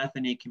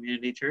 Bethany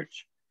Community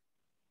Church.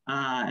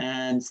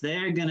 And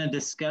they're going to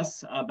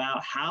discuss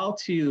about how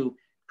to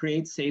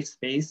create safe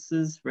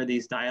spaces for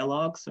these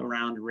dialogues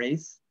around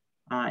race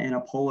in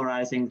a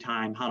polarizing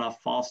time, how to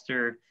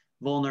foster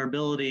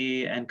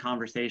vulnerability and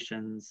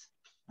conversations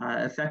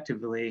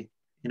effectively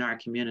in our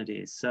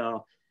communities.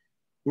 So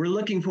we're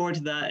looking forward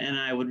to that, and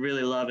I would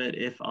really love it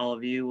if all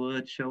of you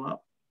would show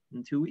up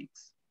in 2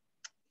 weeks.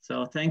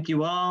 So thank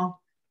you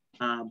all.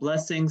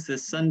 Blessings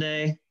this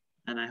Sunday,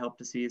 and I hope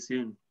to see you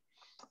soon.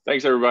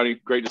 Thanks, everybody.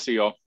 Great to see you all.